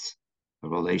describes as a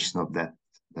relation of that.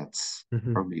 That's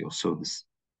Mm-hmm. probably also this.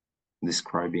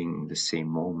 describing the same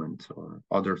moment, or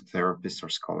other therapists or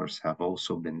scholars have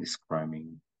also been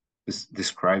describing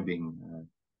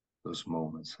those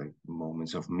moments, like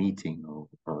moments of meeting,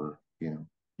 or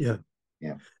Yeah.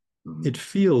 yeah. It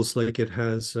feels like it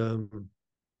has a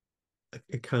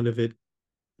kind of, it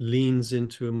leans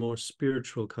into a more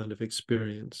spiritual kind of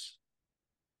experience.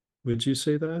 Would you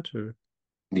say that, or?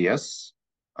 Yes,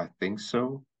 I think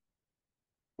so.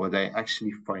 What I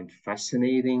actually find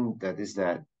fascinating that is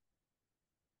that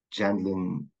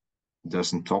Gendlin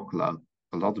doesn't talk a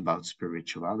lot about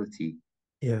spirituality.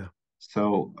 Yeah.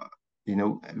 So,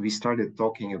 we started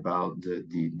talking about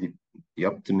the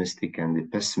optimistic and the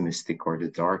pessimistic, or the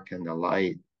dark and the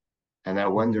light. And I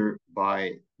Mhm. wonder,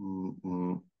 by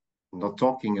not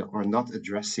talking or not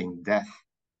addressing death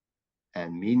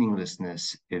and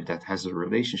meaninglessness, if that has a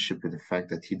relationship with the fact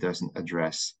that he doesn't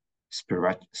address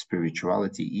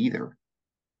spirituality either,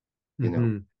 you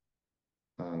know,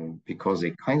 Mm-hmm. because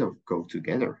they kind of go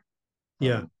together.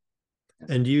 Yeah. Um,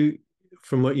 yeah. And you,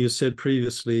 from what you said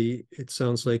previously, it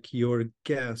sounds like your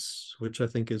guess, which I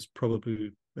think is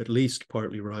probably at least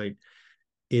partly right,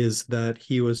 is that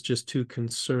he was just too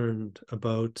concerned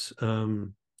about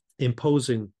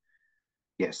imposing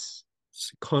Yes.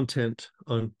 content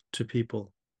on to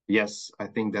people. Yes, I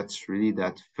think that's really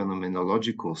that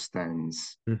phenomenological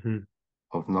stance Mm-hmm.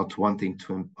 of not wanting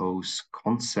to impose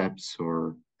concepts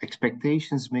or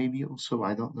expectations, maybe also,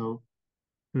 I don't know.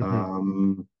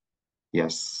 Mm-hmm.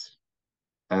 Yes.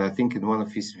 And I think in one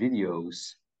of his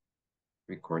videos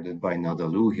recorded by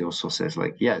Nadalu, he also says,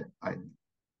 like, yeah,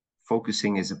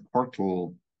 focusing is a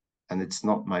portal, and it's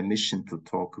not my mission to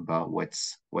talk about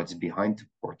what's behind the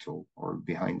portal or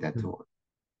behind that door.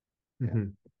 Yeah, Mm-hmm.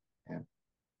 yeah.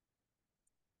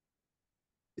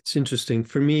 It's interesting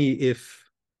for me, if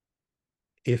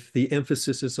the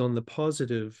emphasis is on the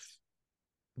positive,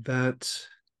 that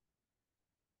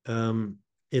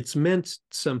it's meant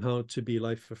somehow to be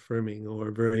life affirming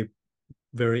or very,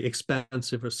 very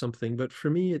expansive or something. But for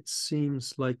me, it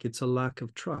seems like it's a lack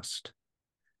of trust.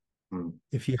 Mm.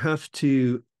 If you have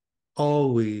to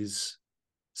always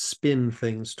spin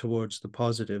things towards the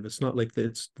positive, it's not like that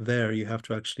it's there, you have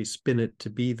to actually spin it to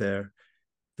be there.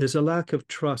 There's a lack of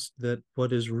trust that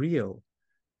what is real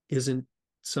isn't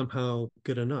somehow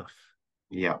good enough,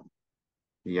 Yeah,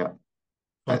 yeah.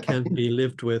 or I can't think be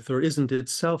lived with, or isn't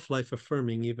itself life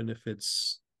affirming, even if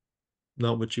it's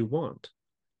not what you want.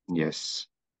 yes,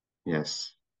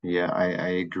 yes. Yeah,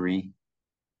 I agree.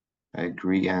 I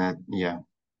agree. And yeah,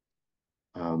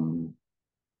 um,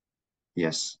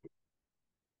 yes.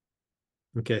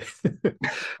 Okay.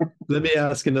 Let me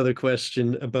ask another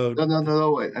question about No, no, no,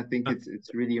 no. I think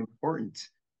it's really important.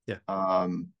 yeah.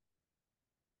 Um,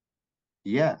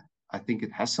 yeah, I think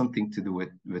it has something to do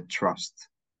with trust,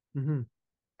 Mm-hmm.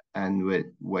 and with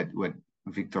what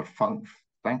Viktor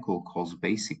Frankl calls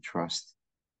basic trust.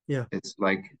 Yeah. It's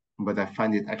like, but I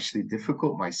find it actually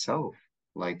difficult myself.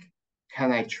 Like,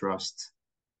 can I trust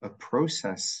a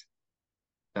process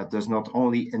that does not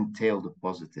only entail the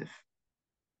positive,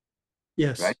 right?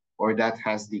 Yes. Or that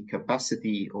has the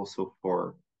capacity also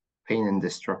for pain and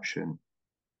destruction.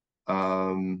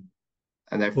 Um,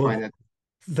 and I Well, find that,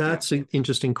 yeah. that's an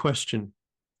interesting question.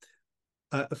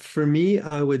 For me,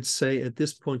 I would say at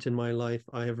this point in my life,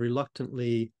 I have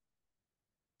reluctantly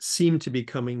seemed to be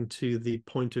coming to the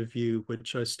point of view,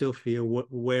 which I still feel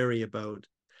wary about,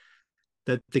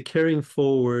 that the carrying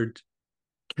forward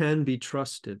can be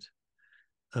trusted.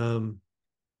 Um,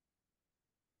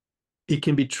 it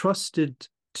can be trusted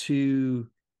to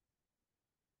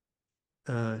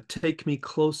take me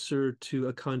closer to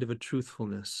a kind of a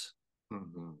truthfulness.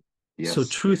 Mhm. So Yes.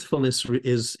 truthfulness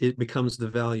is, it becomes the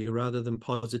value rather than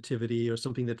positivity or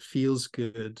something that feels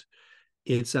good.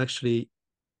 It's actually,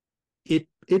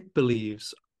 it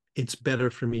believes it's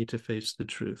better for me to face the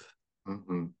truth.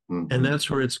 Hmm. And Hmm. that's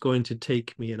where it's going to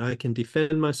take me. And I can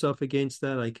defend myself against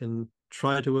that. I can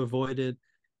try to avoid it.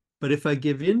 But if I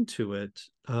give in to it,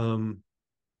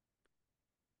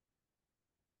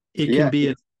 it can Yeah.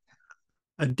 be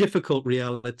a difficult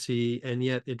reality. And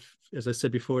yet it, as I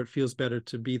said before, it feels better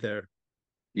to be there.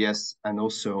 Yes. And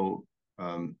also,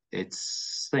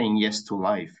 it's saying yes to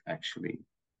life, actually,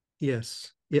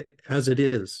 Yes, as it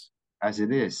is. as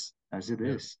it is, as it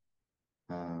Yeah. is.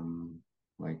 Um,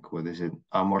 like, what is it?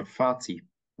 Amor fati,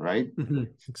 right? Mm-hmm.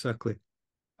 Exactly.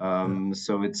 Yeah.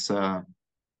 So it's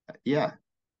yeah,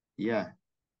 yeah,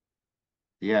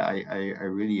 yeah. I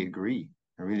really agree.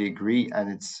 I really agree,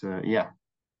 and it's yeah.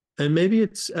 And maybe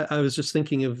it's, I was just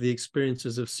thinking of the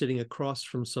experiences of sitting across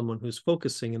from someone who's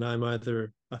focusing, and I'm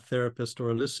either a therapist or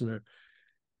a listener.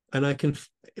 And I can,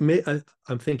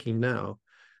 I'm thinking now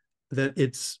that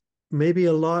it's maybe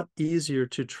a lot easier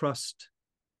to trust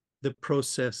the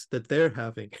process that they're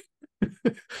having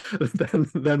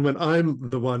than when I'm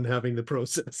the one having the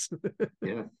process.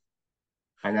 Yeah.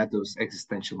 And at those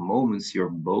existential moments, you're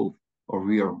both, or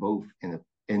we are both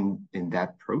in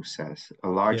that process, a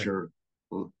Yeah. larger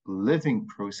living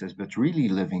process, but really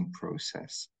living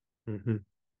process, Mm-hmm.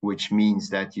 which means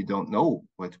that you don't know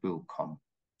what will come,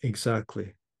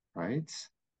 Exactly. right?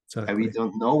 And we Exactly.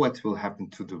 don't know what will happen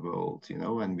to the world,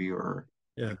 and we are,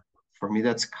 Yeah. for me,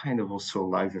 that's kind of also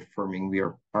life affirming. We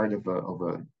are part of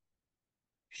a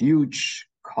huge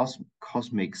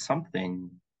cosmic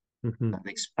something Mm-hmm. that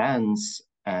expands,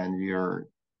 and we are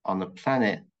on a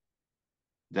planet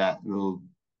that will,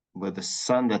 with a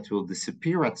sun that will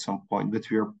disappear at some point, but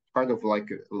we are part of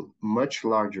like a much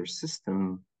larger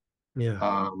system, Yeah.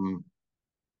 um,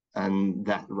 and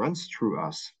that runs through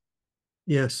us,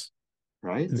 Yes.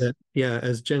 right? That, yeah,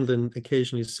 as Gendlin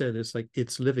occasionally said, it's like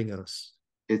it's living us.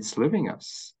 It's living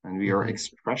us, and we are Mm-hmm.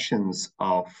 expressions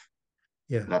of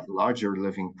Yeah. that larger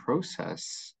living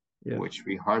process, Yeah. which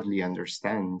we hardly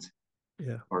understand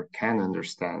Yeah. or can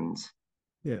understand,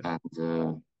 Yeah.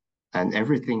 and and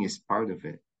everything is part of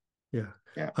it. Yeah.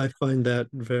 Yeah. I find that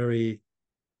very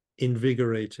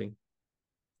invigorating.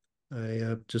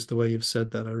 I just the way you've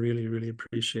said that, I really, really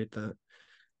appreciate that.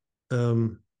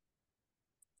 Um,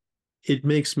 it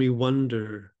makes me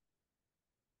wonder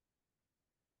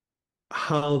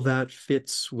how that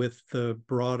fits with the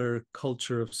broader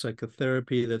culture of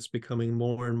psychotherapy that's becoming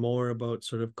more and more about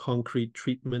sort of concrete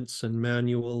treatments and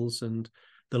manuals, and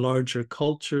the larger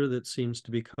culture that seems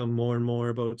to become more and more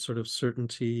about sort of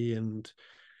certainty and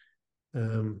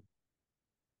um,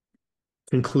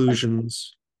 And,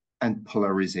 conclusions and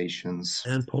polarizations,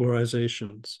 and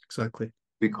polarizations. Exactly.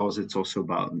 because it's also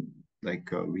about like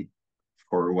we,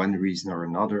 for one reason or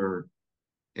another,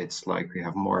 it's like we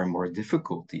have more and more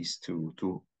difficulties to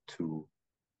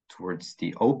towards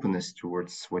the openness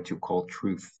towards what you call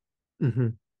truth, Mm-hmm.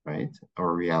 right?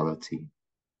 Or reality,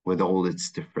 with all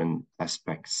its different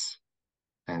aspects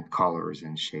and colors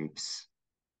and shapes.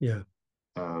 Yeah.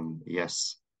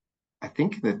 Yes, I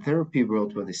think in the therapy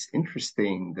world, what is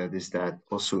interesting that is that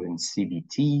also in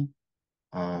CBT,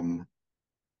 I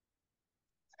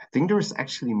think there's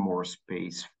actually more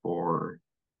space for,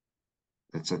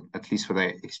 that's at least what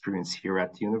I experience here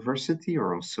at the university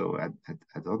or also at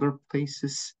other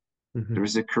places. Mm-hmm. There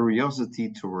is a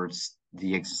curiosity towards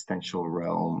the existential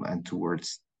realm and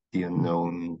towards the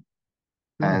unknown,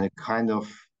 Mm-hmm. and a kind of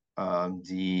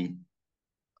the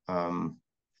um,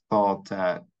 thought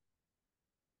that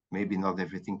maybe not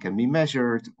everything can be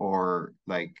measured, or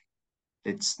like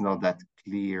it's not that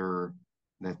clear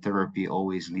that therapy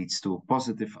always leads to a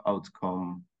positive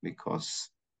outcome, because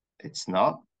it's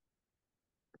not.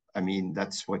 I mean,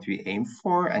 that's what we aim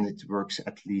for, and it works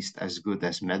at least as good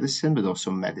as medicine, but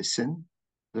also medicine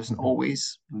doesn't Mm-hmm.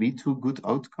 always lead to a good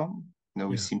outcome. We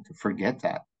Yeah. seem to forget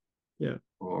that. Yeah.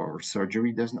 Or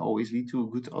surgery doesn't always lead to a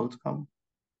good outcome.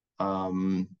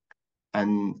 Um,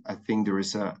 and I think there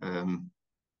is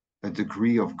a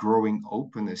degree of growing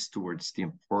openness towards the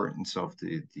importance of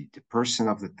the person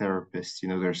of the therapist.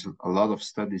 There's a lot of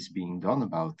studies being done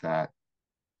about that.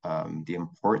 The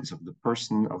importance of the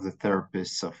person, of the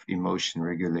therapists, of emotion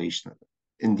regulation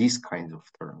in these kinds of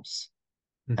terms.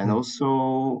 And Mm-hmm.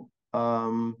 also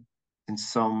in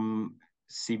some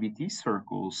CBT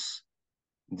circles,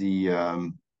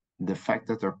 the fact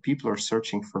that our people are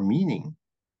searching for meaning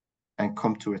and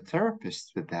come to a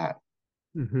therapist with that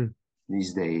Mm-hmm.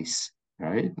 these days,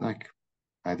 right? Like,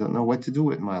 I don't know what to do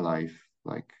with my life.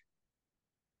 Like,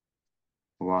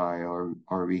 why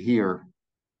are we here?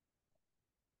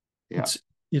 Yeah,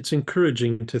 It's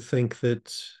encouraging to think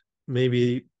that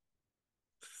maybe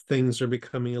things are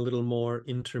becoming a little more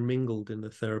intermingled in the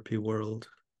therapy world.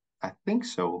 I think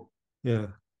so. Yeah.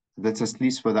 That's at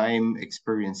least what I'm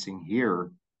experiencing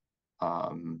here.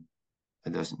 Um,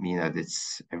 it doesn't mean that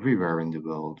it's everywhere in the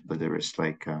world, but there is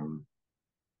like,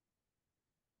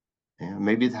 yeah,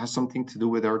 maybe it has something to do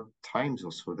with our times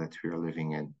also that we are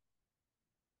living in,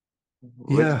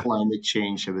 with Yeah. climate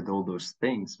change and with all those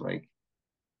things. Like,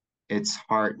 it's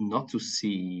hard not to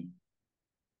see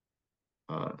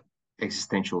uh,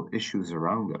 existential issues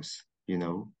around us.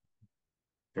 They're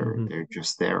Mm-hmm. they're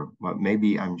just there. But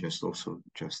maybe I'm just also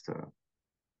just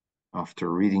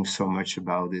after reading so much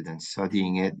about it and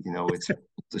studying it, it's hard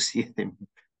to see it.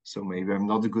 So maybe I'm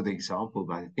not a good example,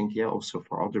 but I think, yeah, also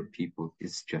for other people,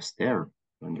 it's just there.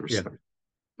 When there's Yeah. like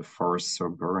the forests are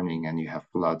burning and you have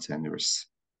floods and there's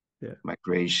Yeah.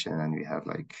 migration and we have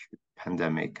like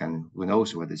pandemic and who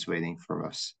knows what is waiting for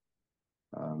us.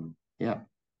 Yeah.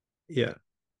 Yeah.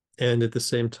 And at the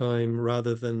same time,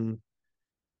 rather than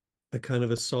a kind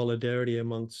of a solidarity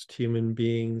amongst human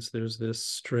beings, there's this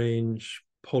strange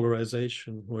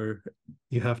polarization where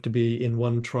you have to be in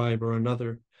one tribe or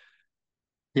another.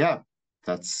 Yeah,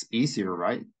 that's easier,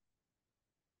 right?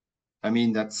 I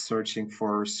mean, that's searching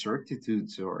for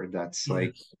certitudes, or that's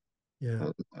like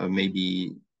Yes. Yeah.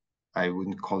 maybe I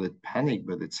wouldn't call it panic,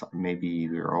 but it's maybe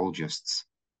we're all just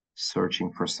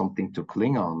searching for something to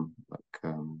cling on.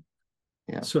 Like,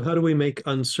 yeah, So how do we make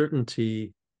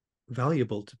uncertainty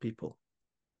valuable to people?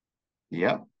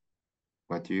 yeah.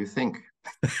 What do you think?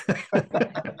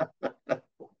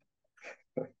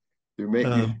 You make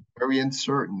me um, very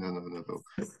uncertain. No, no, no, no.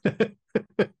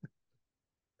 I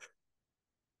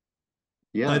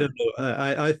Yeah, don't know.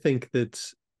 I think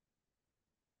that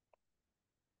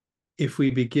if we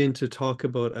begin to talk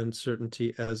about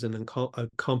uncertainty as an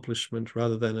accomplishment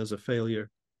rather than as a failure,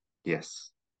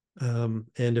 yes, and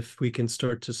if we can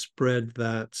start to spread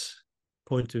that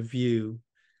point of view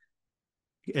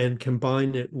and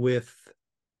combine it with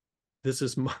this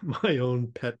is my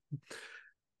own pet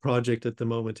project at the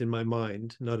moment in my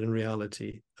mind, not in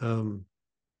reality.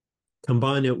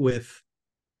 Combine it with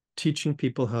teaching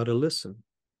people how to listen.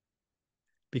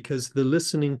 Because the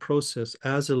listening process,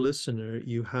 as a listener,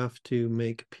 you have to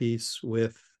make peace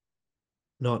with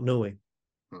not knowing.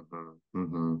 hmm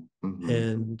hmm hmm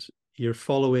And you're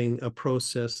following a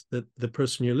process that the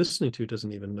person you're listening to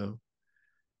doesn't even know.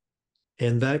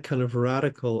 And that kind of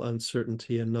radical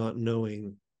uncertainty and not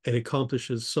knowing, it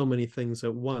accomplishes so many things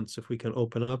at once if we can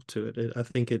open up to it. I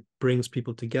think it brings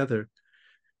people together.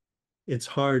 It's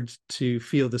hard to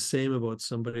feel the same about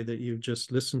somebody that you've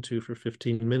just listened to for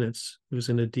 15 minutes who's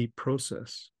in a deep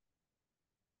process.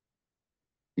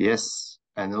 Yes,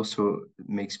 and also it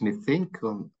makes me think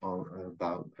on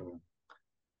about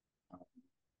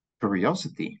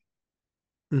curiosity,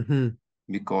 Mm-hmm.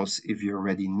 because if you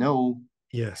already know,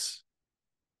 Yes.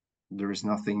 there is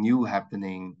nothing new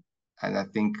happening. And I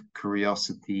think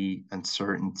curiosity,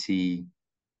 uncertainty,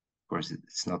 of course,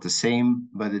 it's not the same,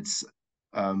 but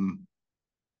um,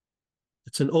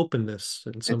 It's an openness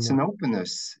in some it's way. an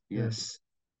openness. Yeah. Yes.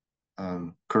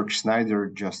 Kirk Snyder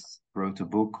just wrote a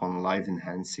book on life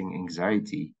enhancing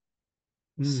anxiety.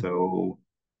 Mm. So,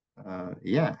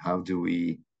 yeah, how do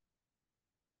we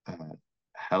uh,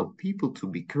 help people to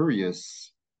be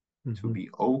curious, to Mm-hmm. be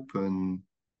open,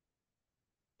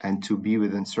 and to be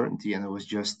with uncertainty? And I was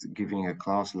just giving a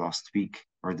class last week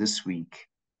or this week,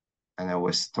 and I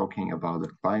was talking about a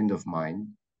client of mine,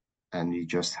 and we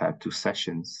just had 2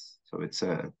 sessions. So it's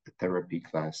a therapy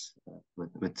class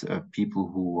with people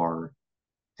who are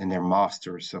in their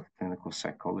masters of clinical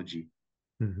psychology.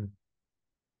 Mm-hmm.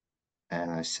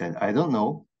 And I said, I don't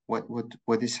know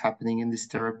what is happening in this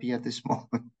therapy at this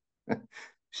moment.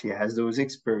 She has those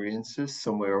experiences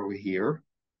somewhere over here,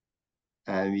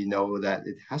 and we know that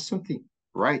it has something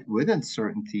right with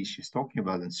uncertainty. She's talking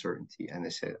about uncertainty, and I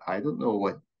said, I don't know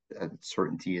what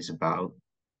uncertainty is about.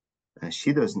 And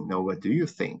she doesn't know. What do you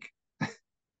think?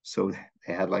 So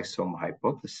they had like some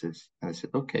hypothesis, and I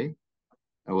said, okay,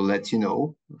 I will let you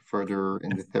know further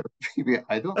in the therapy.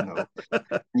 I don't know.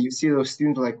 And you see those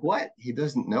students like, what? He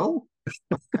doesn't know?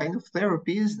 What kind of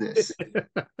therapy is this?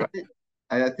 Right?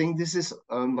 And I think this is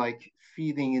like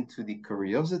feeding into the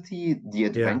curiosity, the Yeah.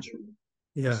 adventure.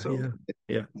 Yeah. So Yeah.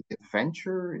 Yeah. the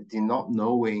adventure, the not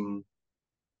knowing,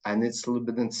 and it's a little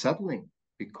bit unsettling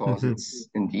because Mm-hmm. it's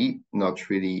indeed not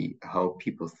really how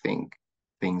people think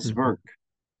things Mm-hmm. work,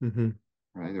 Mm-hmm.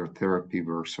 right? Or therapy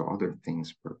works or other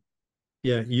things work.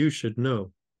 Yeah. You should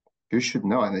know. You should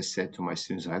know. And I said to my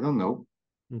students, I don't know.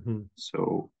 Mm-hmm.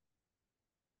 So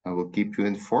I will keep you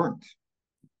informed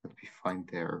what we find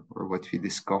there or what we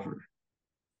discover.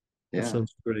 That Yeah,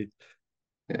 sounds great.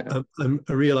 yeah. I'm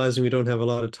realizing we don't have a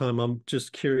lot of time. I'm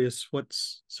just curious,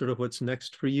 what's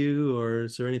next for you, or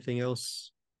is there anything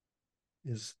else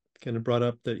is kind of brought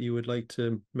up that you would like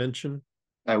to mention?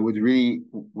 I would really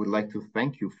would like to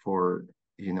thank you for,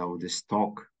 this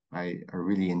talk. I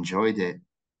really enjoyed it.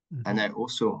 And Mm-hmm. I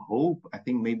also hope, I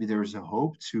think maybe there's a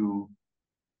hope to,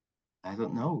 I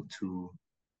don't know, to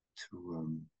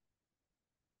to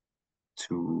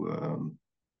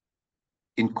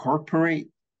incorporate,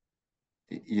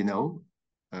 you know,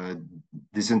 uh,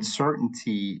 this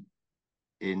uncertainty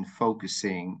in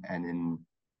focusing and in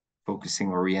focusing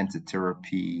oriented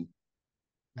therapy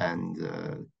and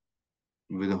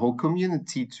with the whole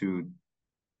community to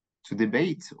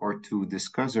debate or to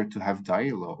discuss or to have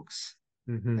dialogues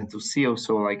Mm-hmm. and to see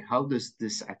also like how does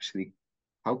this actually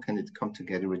how can it come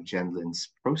together with Gendlin's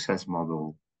process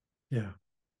model. Yeah.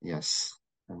 Yes,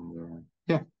 and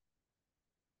yeah.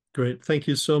 Great. Thank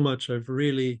you so much. I've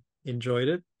really enjoyed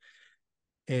it.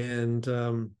 And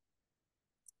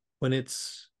when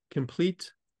it's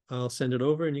complete, I'll send it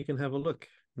over and you can have a look.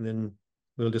 And then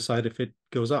we'll decide if it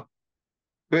goes up.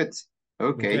 Good.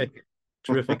 Okay. Okay.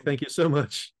 Terrific. Thank you so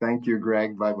much. Thank you,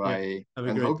 Greg. Bye Yeah. bye. Have a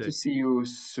And great hope to day. see you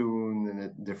soon in a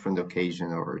different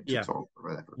occasion or to Yeah. talk or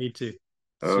whatever. Me too. See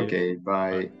you. Okay,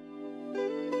 Bye. bye.